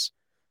useless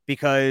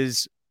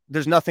because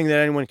there's nothing that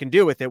anyone can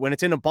do with it. When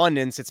it's in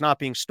abundance, it's not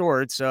being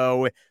stored.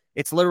 So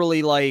it's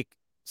literally like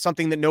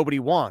something that nobody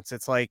wants.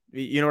 It's like,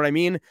 you know what I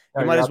mean?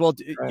 No, You you're might as well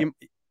absolutely right.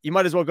 you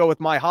might as well go with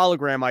my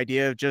hologram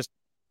idea of just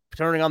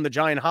turning on the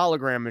giant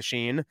hologram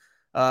machine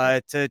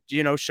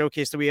to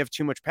showcase that we have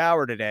too much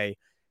power today.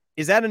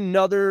 Is that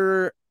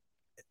another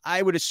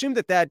I would assume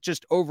that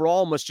just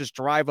overall must just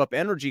drive up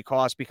energy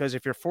costs because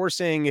if you're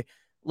forcing,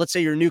 let's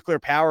say, your nuclear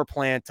power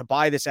plant to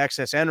buy this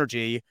excess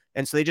energy,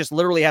 and so they just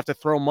literally have to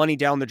throw money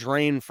down the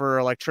drain for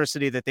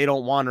electricity that they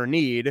don't want or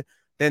need,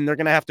 then they're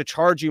going to have to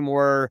charge you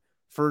more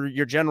for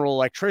your general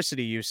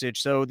electricity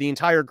usage. So the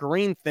entire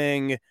green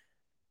thing,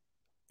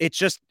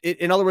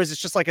 in other words,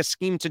 it's just like a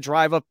scheme to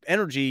drive up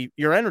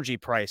your energy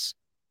price.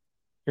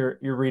 You're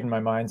reading my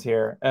minds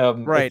here.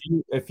 If Right.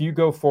 you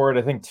go forward,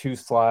 I think 2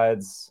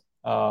 slides.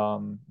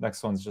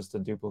 Next one's just a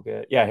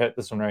duplicate. Yeah, hit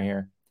this one right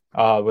here.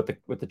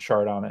 With the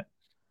chart on it.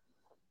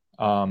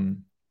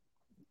 Um,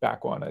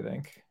 Back one, I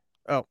think.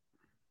 Oh,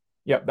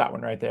 Yep, that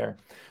one right there.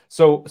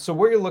 So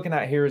what you're looking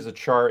at here is a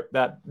chart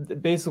that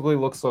basically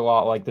looks a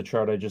lot like the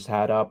chart I just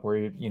had up, where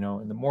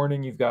in the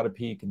morning you've got a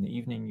peak, in the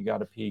evening you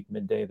got a peak,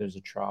 midday there's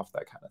a trough,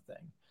 that kind of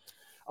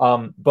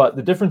thing. But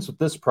the difference with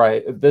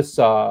this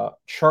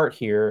chart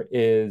here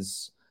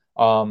is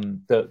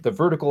the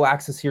vertical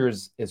axis here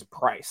is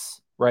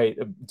price, right?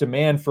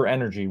 Demand for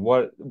energy.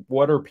 What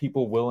are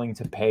people willing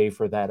to pay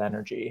for that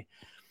energy?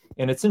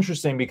 And it's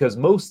interesting because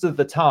most of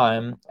the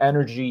time,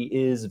 energy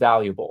is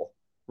valuable,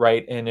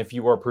 right? And if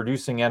you are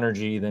producing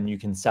energy, then you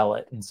can sell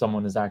it, and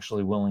someone is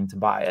actually willing to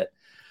buy it.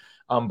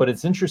 But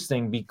it's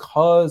interesting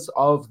because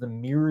of the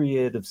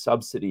myriad of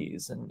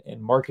subsidies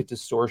and market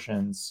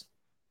distortions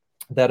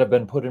that have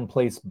been put in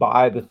place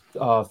by the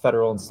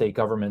federal and state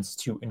governments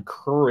to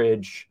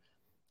encourage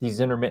these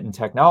intermittent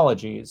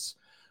technologies,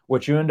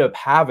 what you end up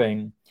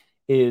having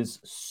is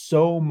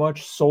so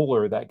much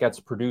solar that gets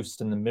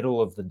produced in the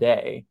middle of the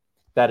day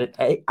that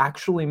it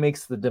actually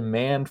makes the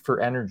demand for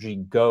energy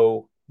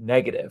go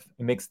negative.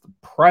 It makes the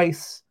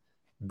price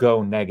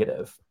go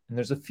negative. And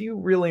there's a few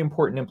really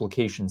important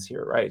implications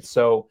here, right?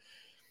 So,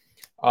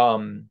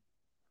 um,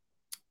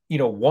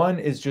 one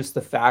is just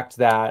the fact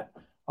that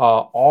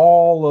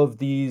all of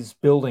these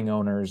building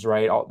owners,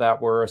 right,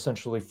 that were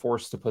essentially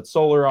forced to put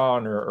solar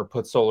on or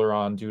put solar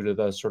on due to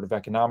the sort of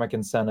economic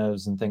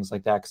incentives and things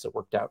like that, because it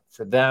worked out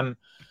for them.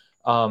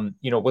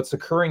 What's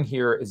occurring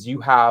here is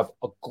you have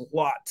a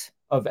glut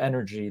of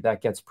energy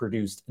that gets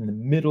produced in the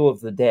middle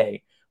of the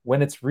day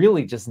when it's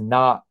really just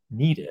not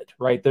needed,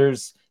 right?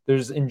 There's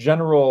in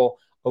general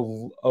a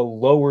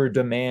lower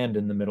demand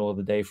in the middle of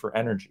the day for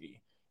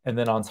energy. And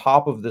then on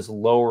top of this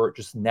lower,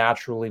 just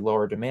naturally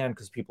lower demand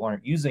because people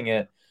aren't using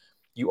it,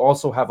 you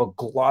also have a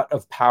glut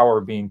of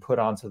power being put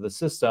onto the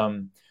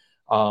system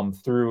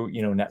through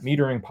net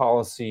metering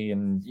policy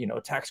and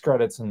tax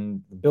credits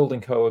and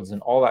building codes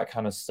and all that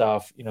kind of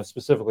stuff.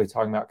 Specifically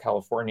talking about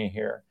California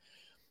here.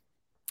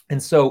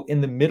 And so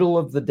in the middle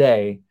of the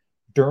day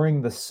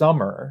during the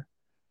summer,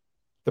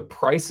 the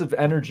price of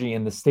energy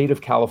in the state of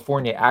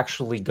California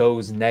actually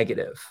goes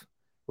negative,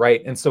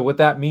 right? And so what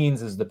that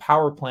means is the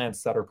power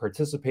plants that are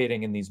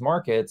participating in these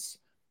markets,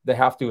 they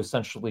have to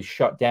essentially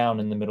shut down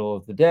in the middle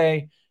of the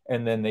day,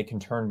 and then they can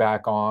turn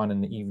back on in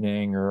the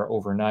evening or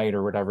overnight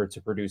or whatever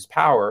to produce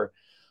power.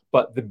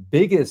 But the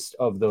biggest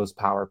of those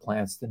power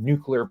plants, the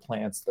nuclear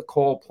plants, the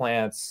coal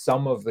plants,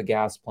 some of the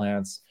gas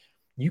plants,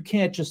 you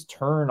can't just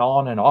turn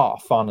on and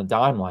off on a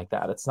dime like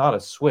that. It's not a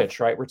switch,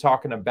 right? We're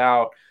talking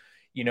about,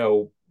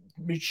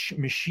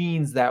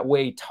 machines that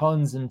weigh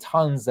tons and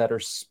tons that are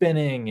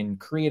spinning and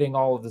creating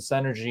all of this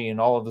energy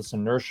and all of this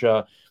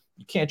inertia.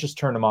 You can't just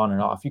turn them on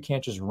and off. You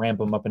can't just ramp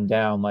them up and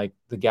down like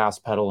the gas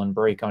pedal and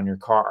brake on your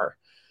car.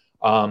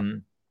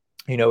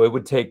 It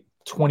would take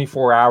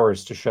 24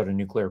 hours to shut a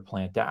nuclear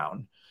plant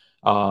down,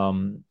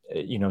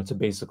 to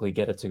basically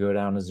get it to go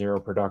down to zero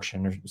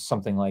production or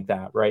something like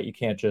that, right? You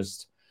can't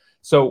just.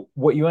 So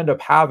what you end up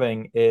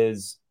having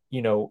is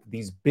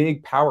these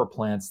big power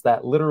plants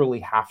that literally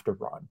have to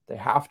run. They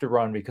have to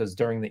run because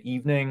during the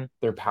evening,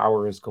 their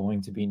power is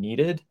going to be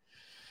needed.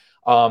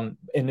 And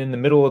in the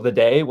middle of the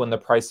day, when the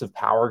price of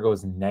power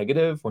goes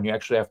negative, when you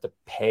actually have to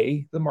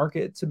pay the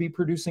market to be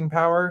producing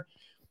power,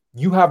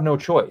 you have no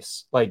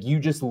choice. Like you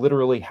just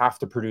literally have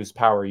to produce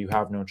power. You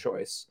have no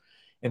choice.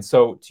 And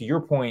so to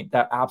your point,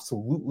 that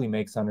absolutely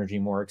makes energy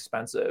more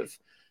expensive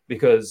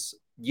because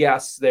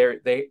yes,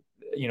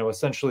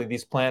 essentially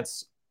these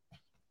plants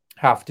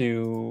have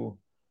to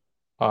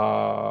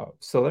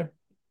still there?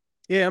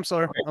 Yeah, I'm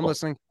sorry. Okay, I'm cool.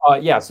 listening.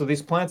 So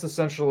these plants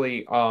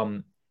essentially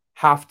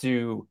have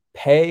to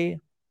pay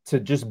to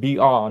just be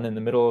on in the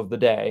middle of the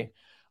day.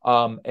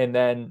 And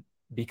then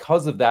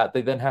because of that,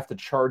 they then have to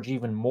charge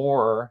even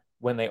more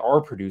when they are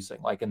producing,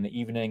 like in the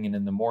evening and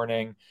in the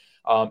morning.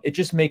 It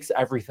just makes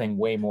everything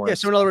way more Yeah,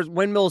 so in other expensive. words,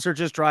 windmills are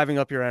just driving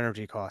up your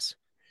energy costs.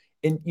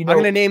 And I'm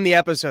going to name the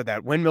episode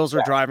that windmills are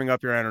yeah, driving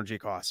up your energy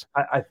costs.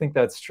 I think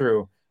that's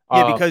true.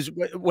 Yeah, Um, because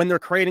when they're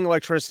creating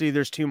electricity,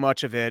 there's too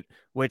much of it,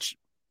 which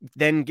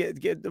then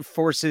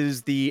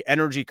forces the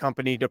energy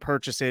company to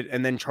purchase it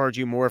and then charge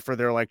you more for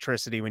their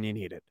electricity when you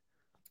need it.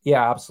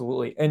 Yeah,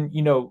 absolutely. And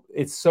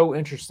it's so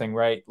interesting,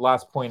 right?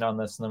 Last point on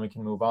this, and then we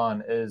can move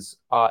on, is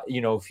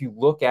if you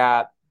look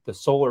at the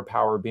solar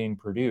power being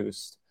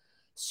produced,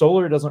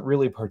 solar doesn't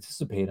really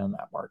participate on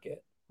that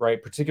market,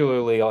 right?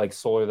 Particularly like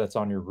solar that's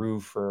on your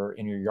roof or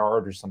in your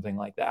yard or something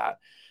like that.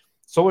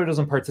 Solar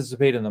doesn't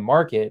participate in the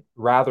market,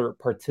 rather it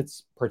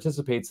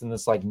participates in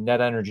this like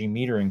net energy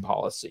metering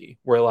policy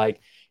where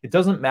like it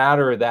doesn't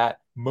matter that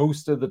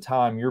most of the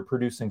time you're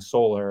producing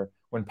solar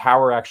when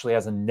power actually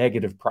has a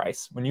negative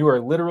price. When you are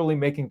literally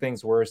making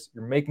things worse,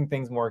 you're making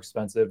things more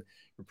expensive,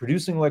 you're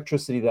producing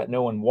electricity that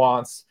no one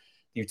wants.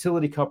 The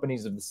utility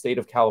companies of the state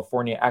of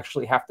California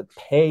actually have to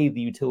pay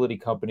the utility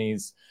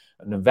companies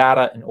of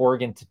Nevada and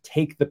Oregon to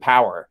take the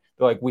power.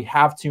 They're like, we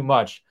have too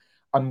much.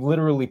 I'm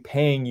literally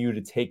paying you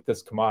to take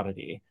this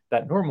commodity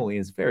that normally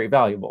is very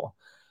valuable.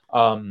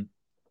 Um,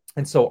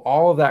 and so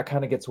all of that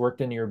kind of gets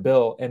worked into your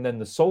bill. And then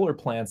the solar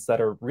plants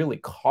that are really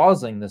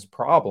causing this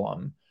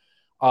problem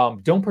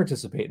don't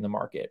participate in the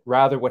market.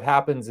 Rather, what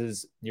happens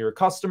is you're a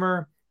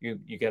customer, you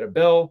get a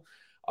bill,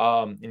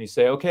 and you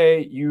say,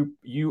 okay,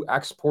 you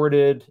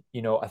exported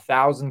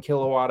 1,000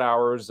 kilowatt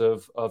hours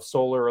of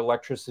solar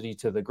electricity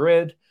to the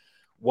grid.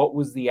 What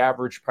was the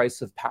average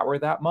price of power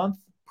that month?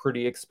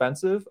 Pretty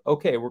expensive.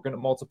 Okay, we're going to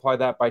multiply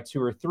that by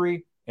 2 or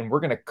 3, and we're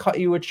going to cut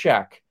you a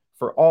check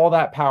for all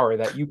that power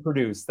that you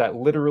produced that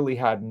literally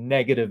had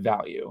negative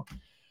value.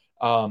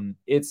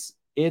 It's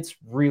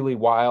really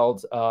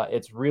wild.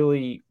 It's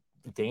really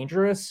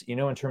dangerous,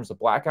 in terms of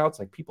blackouts.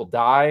 Like people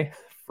die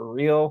for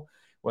real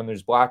when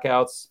there's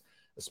blackouts,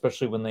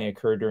 especially when they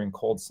occur during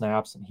cold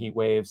snaps and heat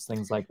waves,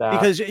 things like that.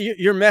 Because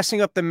you're messing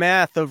up the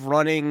math of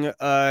running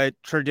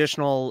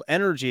traditional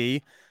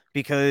energy.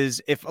 Because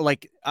if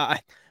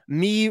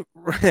me,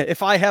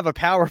 if I have a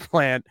power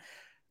plant,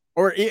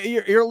 or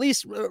you're at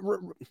least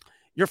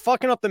you're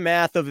fucking up the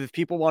math of if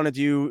people want to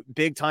do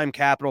big time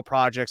capital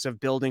projects of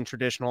building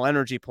traditional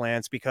energy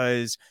plants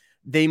because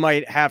they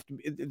might have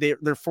to,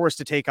 they're forced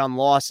to take on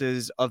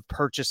losses of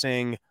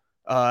purchasing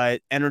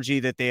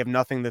energy that they have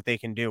nothing that they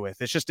can do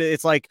with. It's just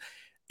it's like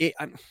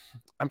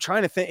I'm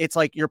trying to think. It's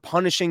like you're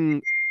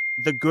punishing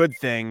the good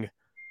thing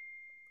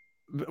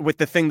with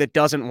the thing that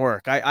doesn't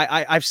work.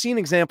 I've seen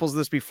examples of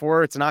this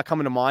before. It's not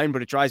coming to mind,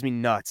 but it drives me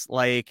nuts.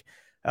 Like,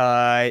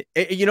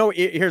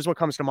 here's what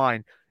comes to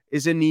mind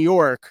is in New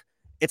York.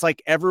 It's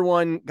like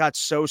everyone got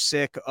so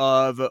sick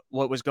of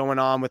what was going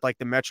on with like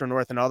the Metro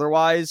North and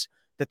otherwise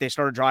that they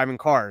started driving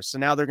cars. So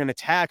now they're going to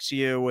tax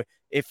you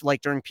if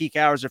like during peak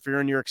hours, if you're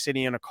in New York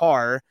City in a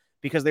car,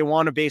 because they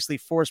want to basically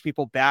force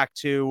people back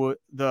to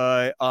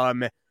the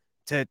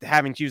to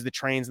having to use the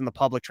trains and the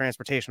public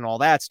transportation and all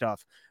that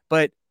stuff.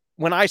 But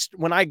when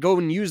I go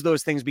and use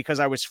those things because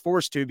I was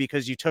forced to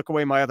because you took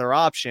away my other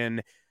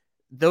option,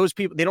 those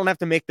people, they don't have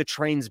to make the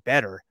trains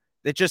better.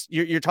 It just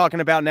you're talking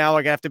about now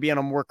like I have to be on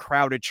a more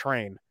crowded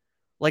train.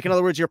 Like in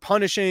other words, you're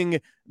punishing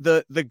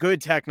the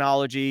good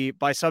technology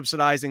by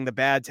subsidizing the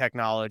bad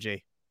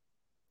technology.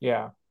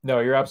 Yeah, no,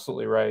 you're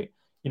absolutely right.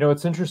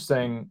 It's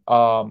interesting.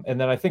 And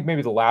then I think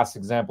maybe the last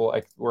example,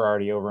 like we're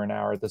already over an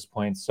hour at this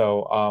point,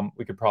 so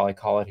we could probably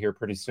call it here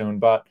pretty soon.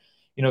 But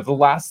the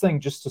last thing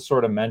just to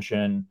sort of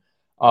mention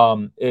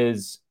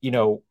is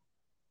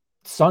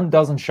sun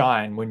doesn't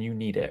shine when you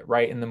need it,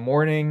 right? In the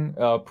morning,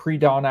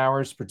 pre-dawn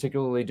hours,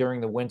 particularly during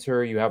the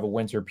winter, you have a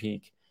winter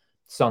peak.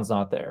 Sun's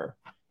not there.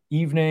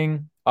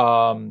 Evening,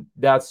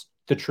 that's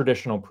the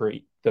traditional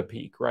the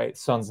peak, right?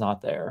 Sun's not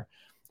there.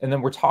 And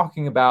then we're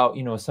talking about,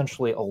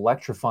 essentially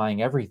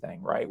electrifying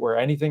everything, right? Where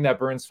anything that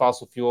burns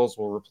fossil fuels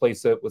will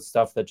replace it with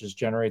stuff that just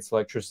generates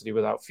electricity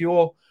without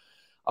fuel.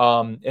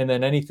 And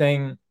then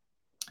anything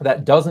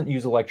that doesn't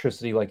use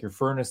electricity, like your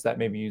furnace that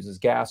maybe uses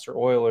gas or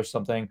oil or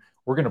something,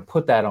 we're going to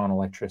put that on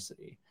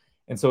electricity.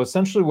 And so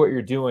essentially what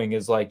you're doing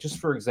is like, just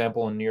for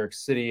example, in New York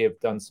City, I've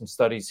done some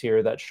studies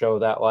here that show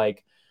that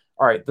like,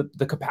 all right,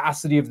 the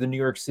capacity of the New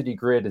York City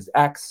grid is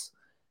X.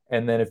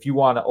 And then if you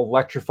want to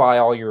electrify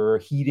all your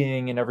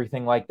heating and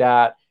everything like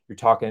that, you're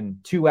talking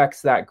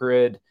 2X that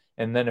grid.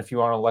 And then if you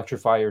want to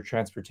electrify your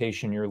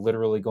transportation, you're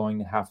literally going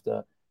to have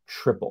to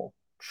triple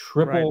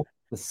Right. the By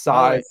the way,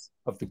 size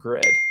of the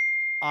grid.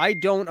 I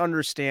don't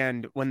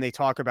understand when they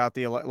talk about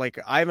like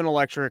I have an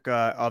electric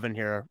oven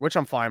here, which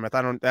I'm fine with.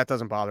 I don't that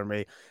doesn't bother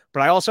me.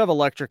 But I also have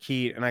electric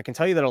heat, and I can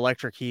tell you that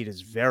electric heat is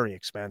very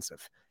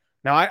expensive.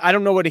 Now I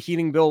don't know what a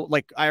heating bill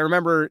like. I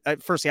remember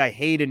firstly I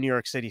hated New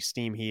York City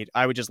steam heat.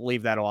 I would just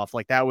leave that off.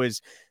 Like that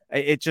was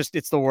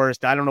it's the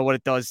worst. I don't know what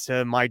it does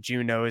to my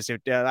Junos.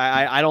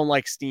 I don't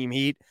like steam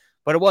heat,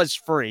 but it was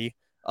free.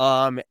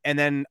 And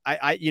then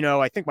I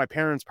think my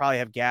parents probably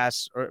have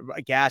gas or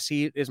gas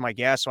heat is my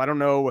guess. So I don't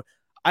know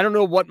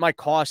what my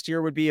cost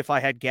here would be if I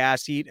had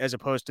gas heat as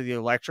opposed to the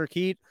electric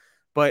heat,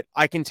 but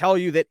I can tell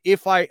you that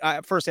if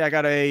firstly I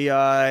got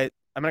I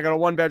got a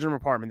 1 bedroom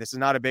apartment. This is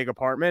not a big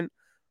apartment.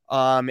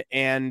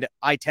 And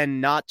I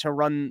tend not to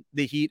run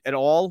the heat at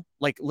all,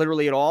 like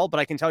literally at all. But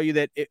I can tell you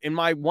that in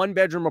my 1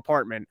 bedroom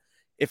apartment,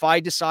 if I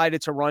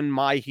decided to run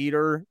my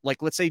heater,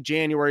 like let's say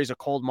January is a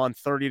cold month,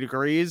 30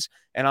 degrees,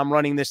 and I'm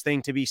running this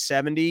thing to be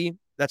 70,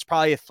 that's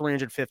probably a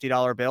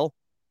 $350 bill.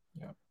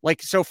 Yeah.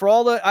 Like, so for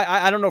all the,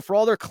 I don't know, for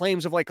all their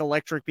claims of like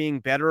electric being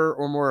better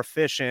or more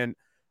efficient,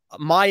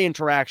 my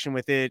interaction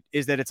with it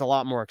is that it's a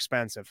lot more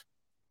expensive.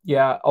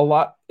 Yeah, a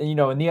lot,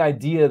 and the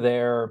idea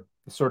there,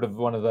 sort of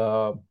one of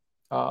the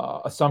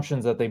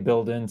assumptions that they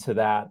build into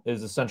that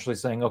is essentially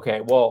saying,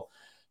 okay, well,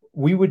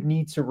 we would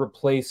need to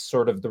replace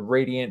sort of the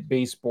radiant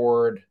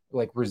baseboard,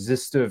 like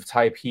resistive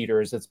type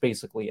heaters. It's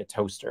basically a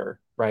toaster,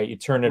 right? You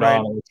turn it Right.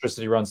 on,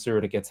 electricity runs through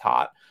it, it gets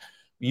hot.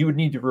 You would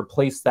need to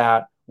replace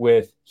that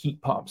with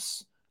heat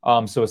pumps.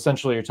 So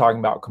essentially, you're talking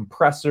about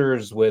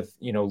compressors with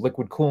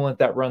liquid coolant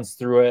that runs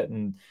through it,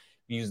 and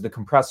use the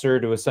compressor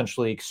to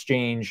essentially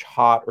exchange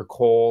hot or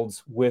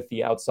cold with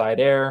the outside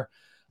air.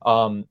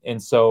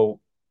 And so,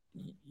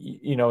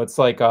 it's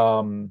like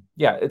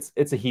yeah,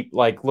 it's a heat,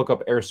 like look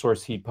up air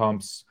source heat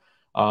pumps.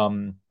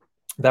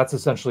 That's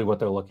essentially what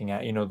they're looking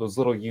at. Those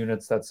little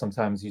units that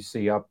sometimes you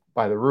see up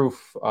by the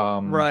roof,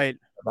 Right.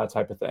 that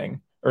type of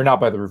thing, or not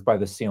by the roof, by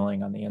the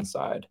ceiling on the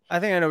inside. I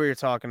think I know what you're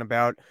talking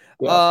about.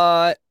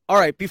 Yeah. All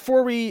right.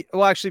 Before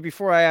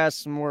I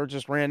ask some more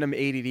just random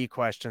ADD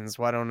questions,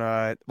 why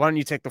don't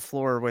you take the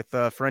floor with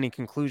for any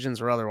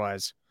conclusions or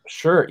otherwise?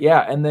 Sure.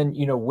 Yeah. And then,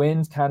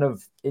 wind kind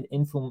of, it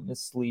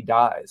infamously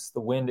dies. The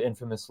wind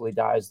infamously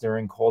dies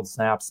during cold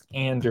snaps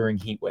and during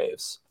heat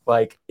waves.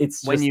 Like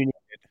it's When just you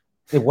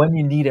when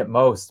you need it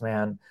most,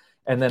 man.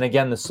 And then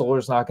again, the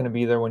solar's not going to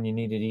be there when you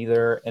need it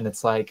either. And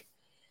it's like,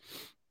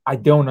 I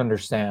don't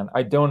understand.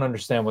 I don't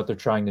understand what they're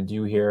trying to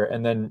do here.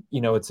 And then,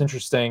 it's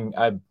interesting.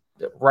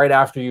 Right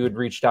after you had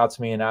reached out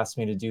to me and asked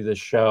me to do this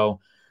show,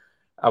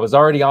 I was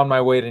already on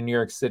my way to New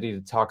York City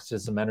to talk to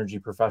some energy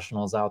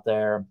professionals out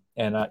there.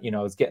 And, I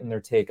was getting their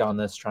take on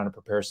this, trying to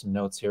prepare some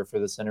notes here for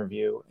this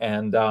interview.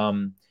 And,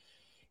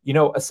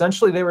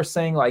 essentially they were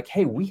saying like,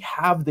 hey, we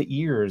have the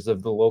ears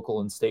of the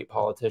local and state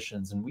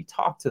politicians, and we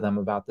talk to them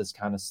about this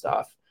kind of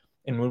stuff.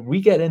 And when we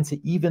get into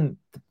even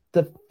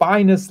the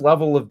finest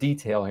level of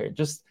detail here,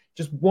 just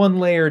one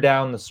layer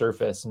down the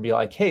surface and be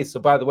like, hey, so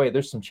by the way,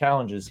 there's some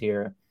challenges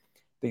here.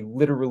 They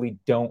literally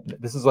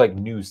don't. This is like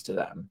news to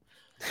them.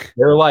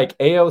 They're like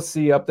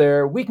AOC up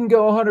there. We can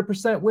go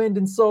 100% wind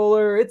and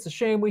solar. It's a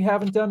shame we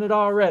haven't done it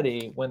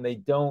already, when they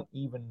don't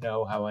even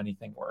know how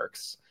anything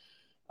works.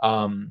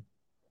 And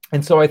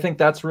so I think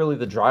that's really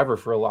the driver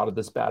for a lot of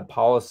this bad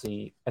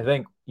policy. I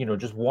think,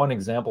 just one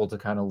example to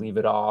kind of leave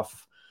it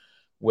off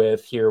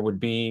with here would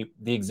be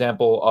the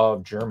example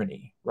of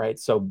Germany, right?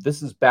 So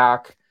this is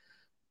back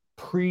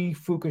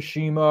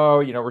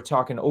pre-Fukushima, we're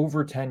talking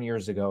over 10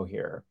 years ago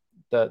here.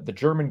 The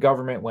German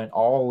government went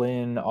all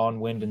in on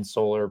wind and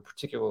solar,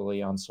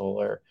 particularly on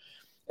solar,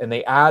 and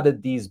they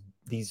added these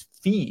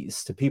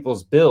fees to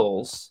people's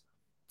bills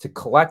to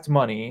collect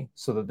money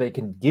so that they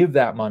can give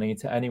that money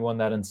to anyone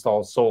that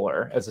installs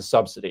solar as a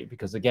subsidy.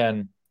 Because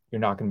again, you're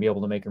not going to be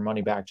able to make your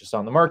money back just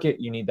on the market.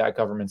 You need that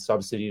government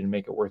subsidy to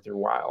make it worth your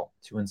while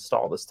to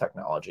install this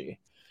technology.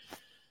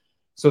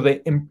 So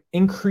they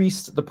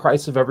increased the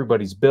price of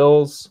everybody's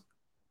bills,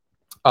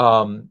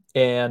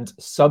 and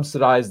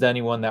subsidized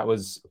anyone that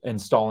was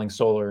installing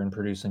solar and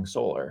producing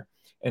solar.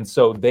 And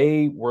so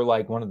they were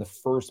like one of the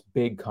first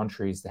big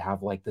countries to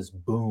have like this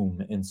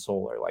boom in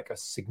solar, like a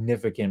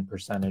significant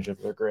percentage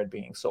of their grid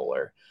being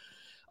solar.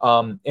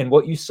 And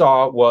what you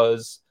saw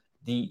was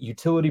the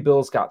utility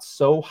bills got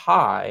so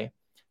high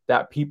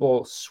that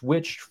people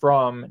switched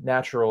from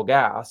natural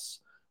gas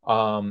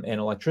and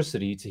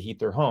electricity to heat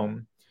their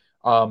home,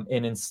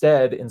 and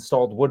instead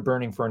installed wood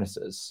burning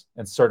furnaces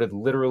and started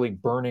literally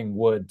burning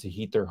wood to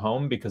heat their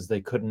home because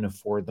they couldn't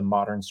afford the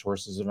modern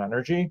sources of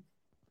energy,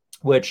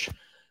 which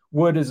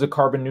wood is a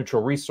carbon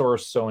neutral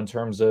resource. So in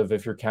terms of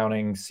if you're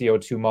counting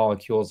CO2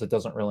 molecules, it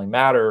doesn't really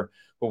matter.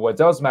 But what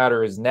does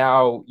matter is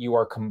now you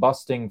are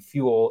combusting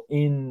fuel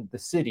in the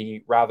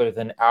city rather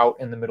than out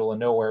in the middle of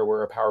nowhere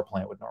where a power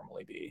plant would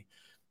normally be.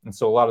 And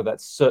so a lot of that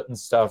soot and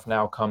stuff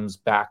now comes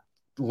back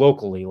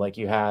locally, like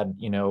you had,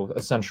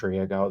 a century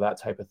ago, that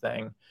type of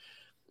thing.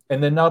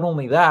 And then not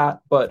only that,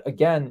 but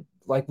again,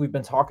 like we've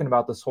been talking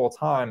about this whole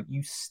time,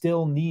 you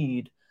still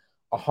need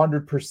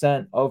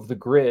 100% of the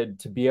grid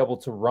to be able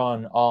to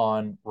run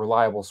on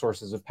reliable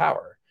sources of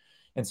power.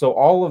 And so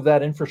all of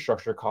that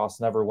infrastructure costs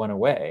never went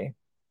away,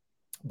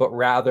 but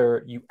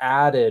rather you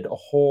added a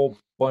whole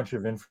bunch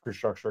of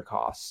infrastructure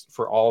costs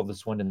for all of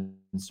this wind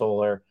and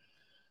solar.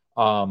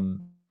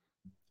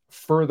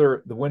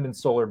 Further, the wind and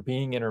solar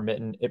being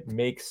intermittent, it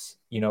makes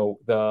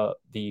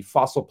the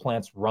fossil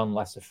plants run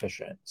less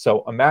efficient.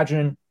 So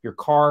imagine your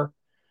car,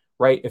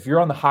 right? If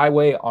you're on the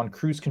highway on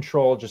cruise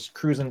control, just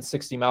cruising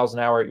 60 miles an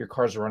hour, your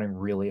car's running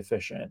really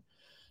efficient.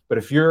 But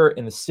if you're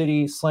in the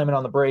city, slamming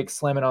on the brakes,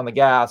 slamming on the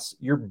gas,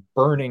 you're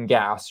burning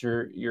gas.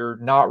 You're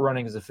not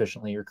running as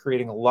efficiently. You're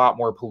creating a lot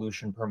more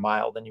pollution per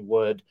mile than you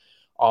would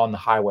on the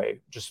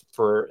highway, just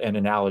for an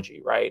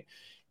analogy, right?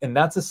 And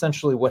that's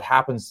essentially what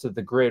happens to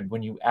the grid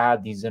when you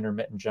add these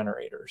intermittent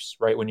generators,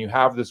 right? When you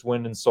have this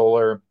wind and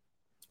solar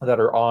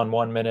that are on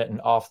 1 minute and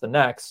off the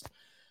next,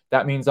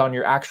 that means on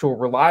your actual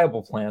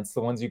reliable plants,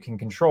 the ones you can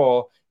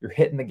control, you're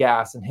hitting the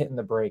gas and hitting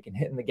the brake and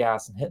hitting the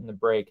gas and hitting the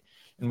brake.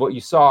 And what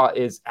you saw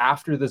is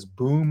after this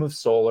boom of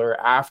solar,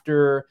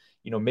 after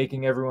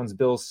making everyone's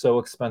bills so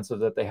expensive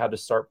that they had to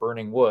start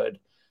burning wood,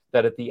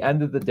 that at the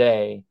end of the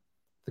day,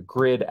 the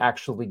grid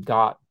actually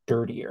got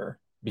dirtier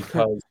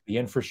because the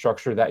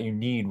infrastructure that you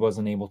need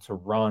wasn't able to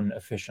run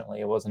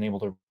efficiently. It wasn't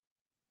able to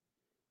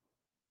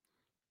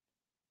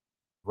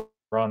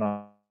run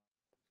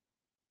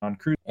on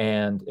cruise,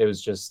 and it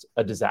was just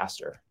a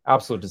disaster,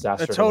 absolute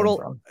disaster to learn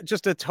from.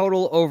 Just a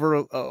total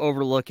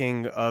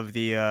overlooking of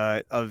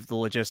the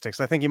logistics.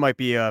 I think you might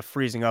be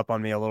freezing up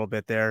on me a little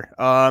bit there.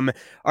 All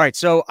right,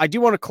 so I do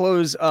want to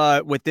close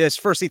with this.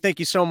 Firstly, thank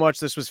you so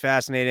much. This was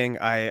fascinating.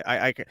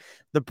 The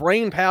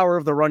brain power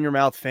of the Run Your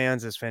Mouth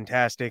fans is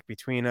fantastic.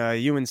 Between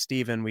you and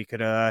Steven, we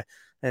could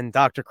and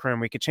Dr.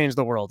 Krim, we could change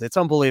the world. It's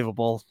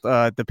unbelievable.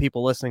 The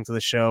people listening to the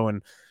show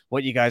and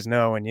what you guys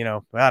know, and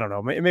I don't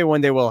know, maybe one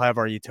day we'll have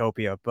our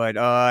utopia,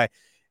 but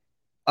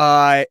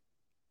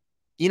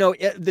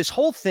this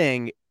whole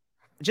thing,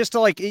 just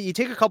to you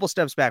take a couple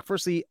steps back.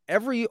 Firstly,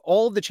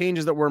 all of the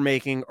changes that we're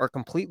making are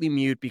completely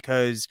mute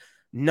because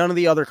none of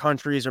the other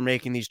countries are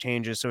making these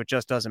changes, so it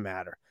just doesn't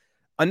matter.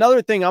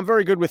 Another thing, I'm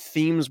very good with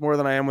themes more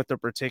than I am with the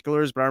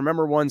particulars, but I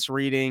remember once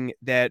reading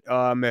that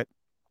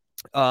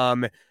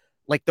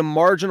the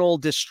marginal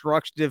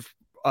destructive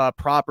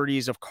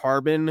properties of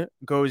carbon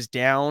goes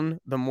down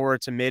the more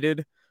it's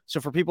emitted.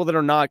 So for people that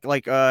are not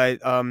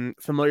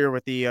familiar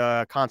with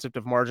the concept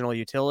of marginal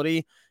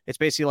utility, it's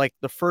basically like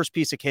the first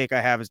piece of cake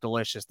I have is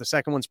delicious. The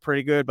second one's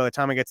pretty good. By the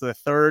time I get to the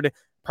third,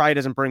 probably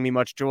doesn't bring me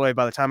much joy.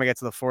 By the time I get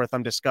to the fourth,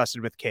 I'm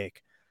disgusted with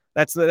cake.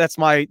 That's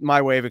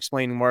my way of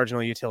explaining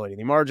marginal utility.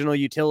 The marginal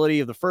utility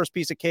of the first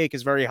piece of cake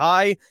is very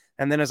high,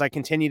 and then as I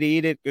continue to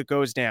eat it, it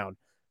goes down.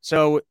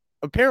 So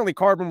apparently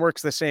carbon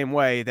works the same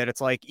way, that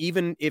it's like,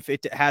 even if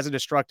it has a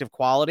destructive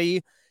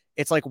quality,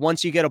 it's like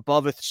once you get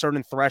above a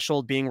certain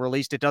threshold being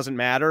released, it doesn't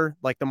matter.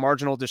 Like the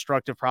marginal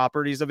destructive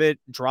properties of it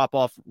drop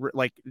off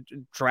like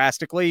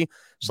drastically.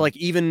 So like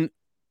even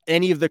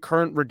any of the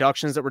current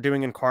reductions that we're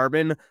doing in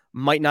carbon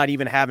might not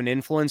even have an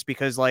influence,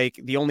 because like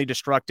the only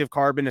destructive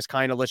carbon is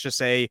kind of, let's just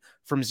say,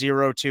 from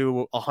 0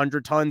 to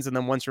 100 tons. And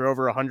then once you're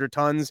over 100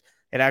 tons,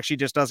 it actually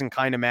just doesn't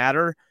kind of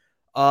matter.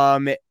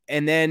 And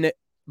then,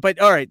 but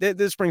all right,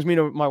 this brings me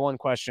to my one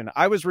question.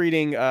 I was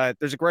reading,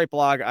 there's a great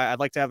blog. I'd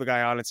like to have the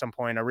guy on at some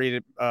point. I read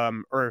it,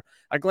 or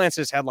I glance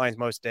at his headlines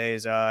most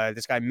days.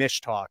 This guy, Mish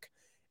Talk.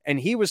 And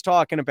he was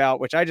talking about,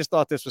 which I just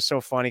thought this was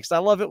so funny, because I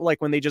love it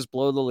like when they just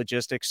blow the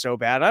logistics so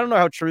bad. I don't know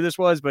how true this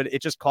was, but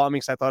it just caught me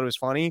because I thought it was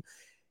funny.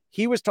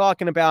 He was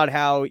talking about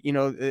how,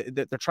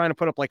 they're trying to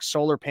put up like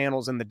solar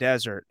panels in the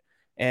desert,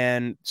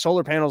 and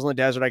solar panels in the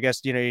desert, I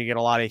guess, you get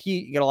a lot of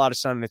heat, you get a lot of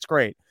sun, and it's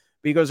great,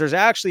 because there's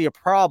actually a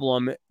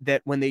problem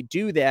that when they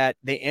do that,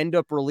 they end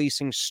up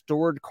releasing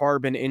stored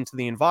carbon into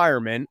the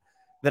environment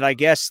that, I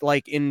guess,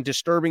 like in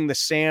disturbing the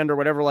sand or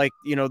whatever, like,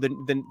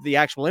 the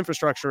actual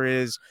infrastructure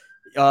is,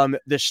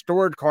 the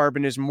stored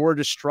carbon is more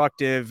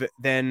destructive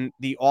than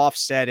the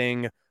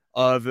offsetting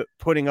of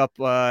putting up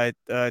all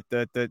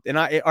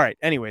right,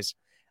 anyways,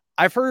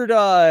 I've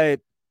heard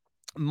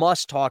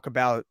Musk talk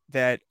about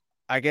that.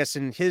 I guess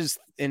in his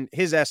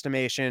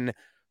estimation,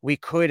 we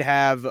could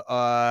have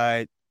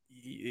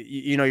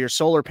your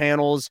solar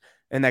panels,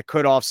 and that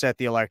could offset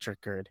the electric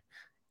grid.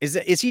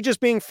 Is he just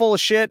being full of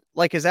shit?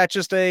 Like, is that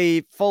just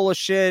a full of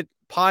shit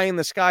pie in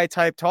the sky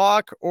type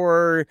talk,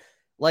 or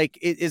like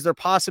is there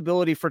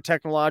possibility for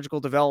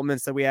technological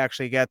developments that we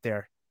actually get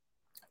there?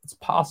 It's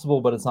possible,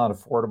 but it's not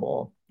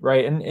affordable,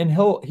 right? And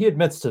he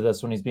admits to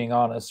this when he's being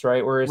honest,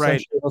 right? Where Right,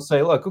 essentially he'll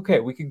say, look, okay,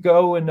 we could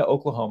go into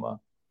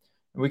Oklahoma,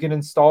 we can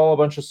install a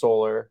bunch of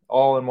solar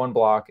all in one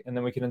block, and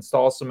then we can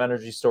install some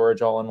energy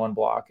storage all in one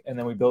block, and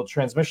then we build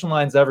transmission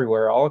lines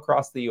everywhere, all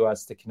across the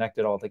U.S. to connect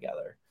it all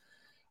together.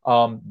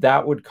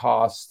 That would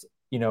cost,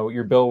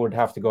 your bill would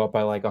have to go up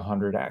by like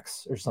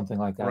 100x or something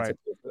like that to right.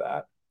 pay for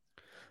that.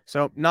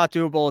 So not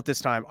doable at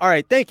this time. All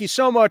right, thank you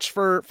so much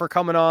for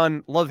coming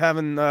on. Love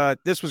having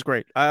this was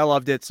great. I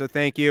loved it. So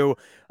thank you.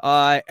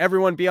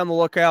 Everyone, be on the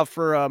lookout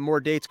for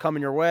more dates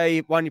coming your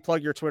way. Why don't you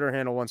plug your Twitter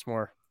handle once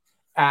more?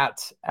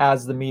 At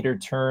As the Meter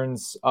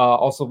Turns,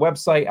 also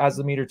website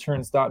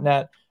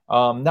asthemeterturns.net.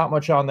 Not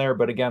much on there,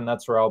 but again,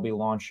 that's where I'll be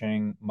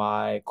launching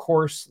my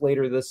course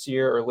later this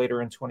year or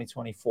later in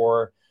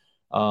 2024.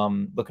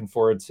 Looking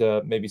forward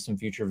to maybe some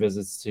future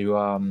visits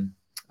to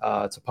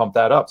pump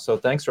that up. So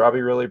thanks, Robbie.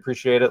 Really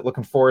appreciate it.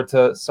 Looking forward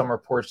to Summer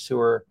Porch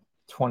Tour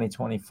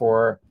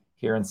 2024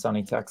 here in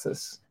sunny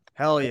Texas.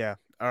 Hell yeah.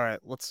 All right,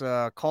 let's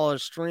call it a stream.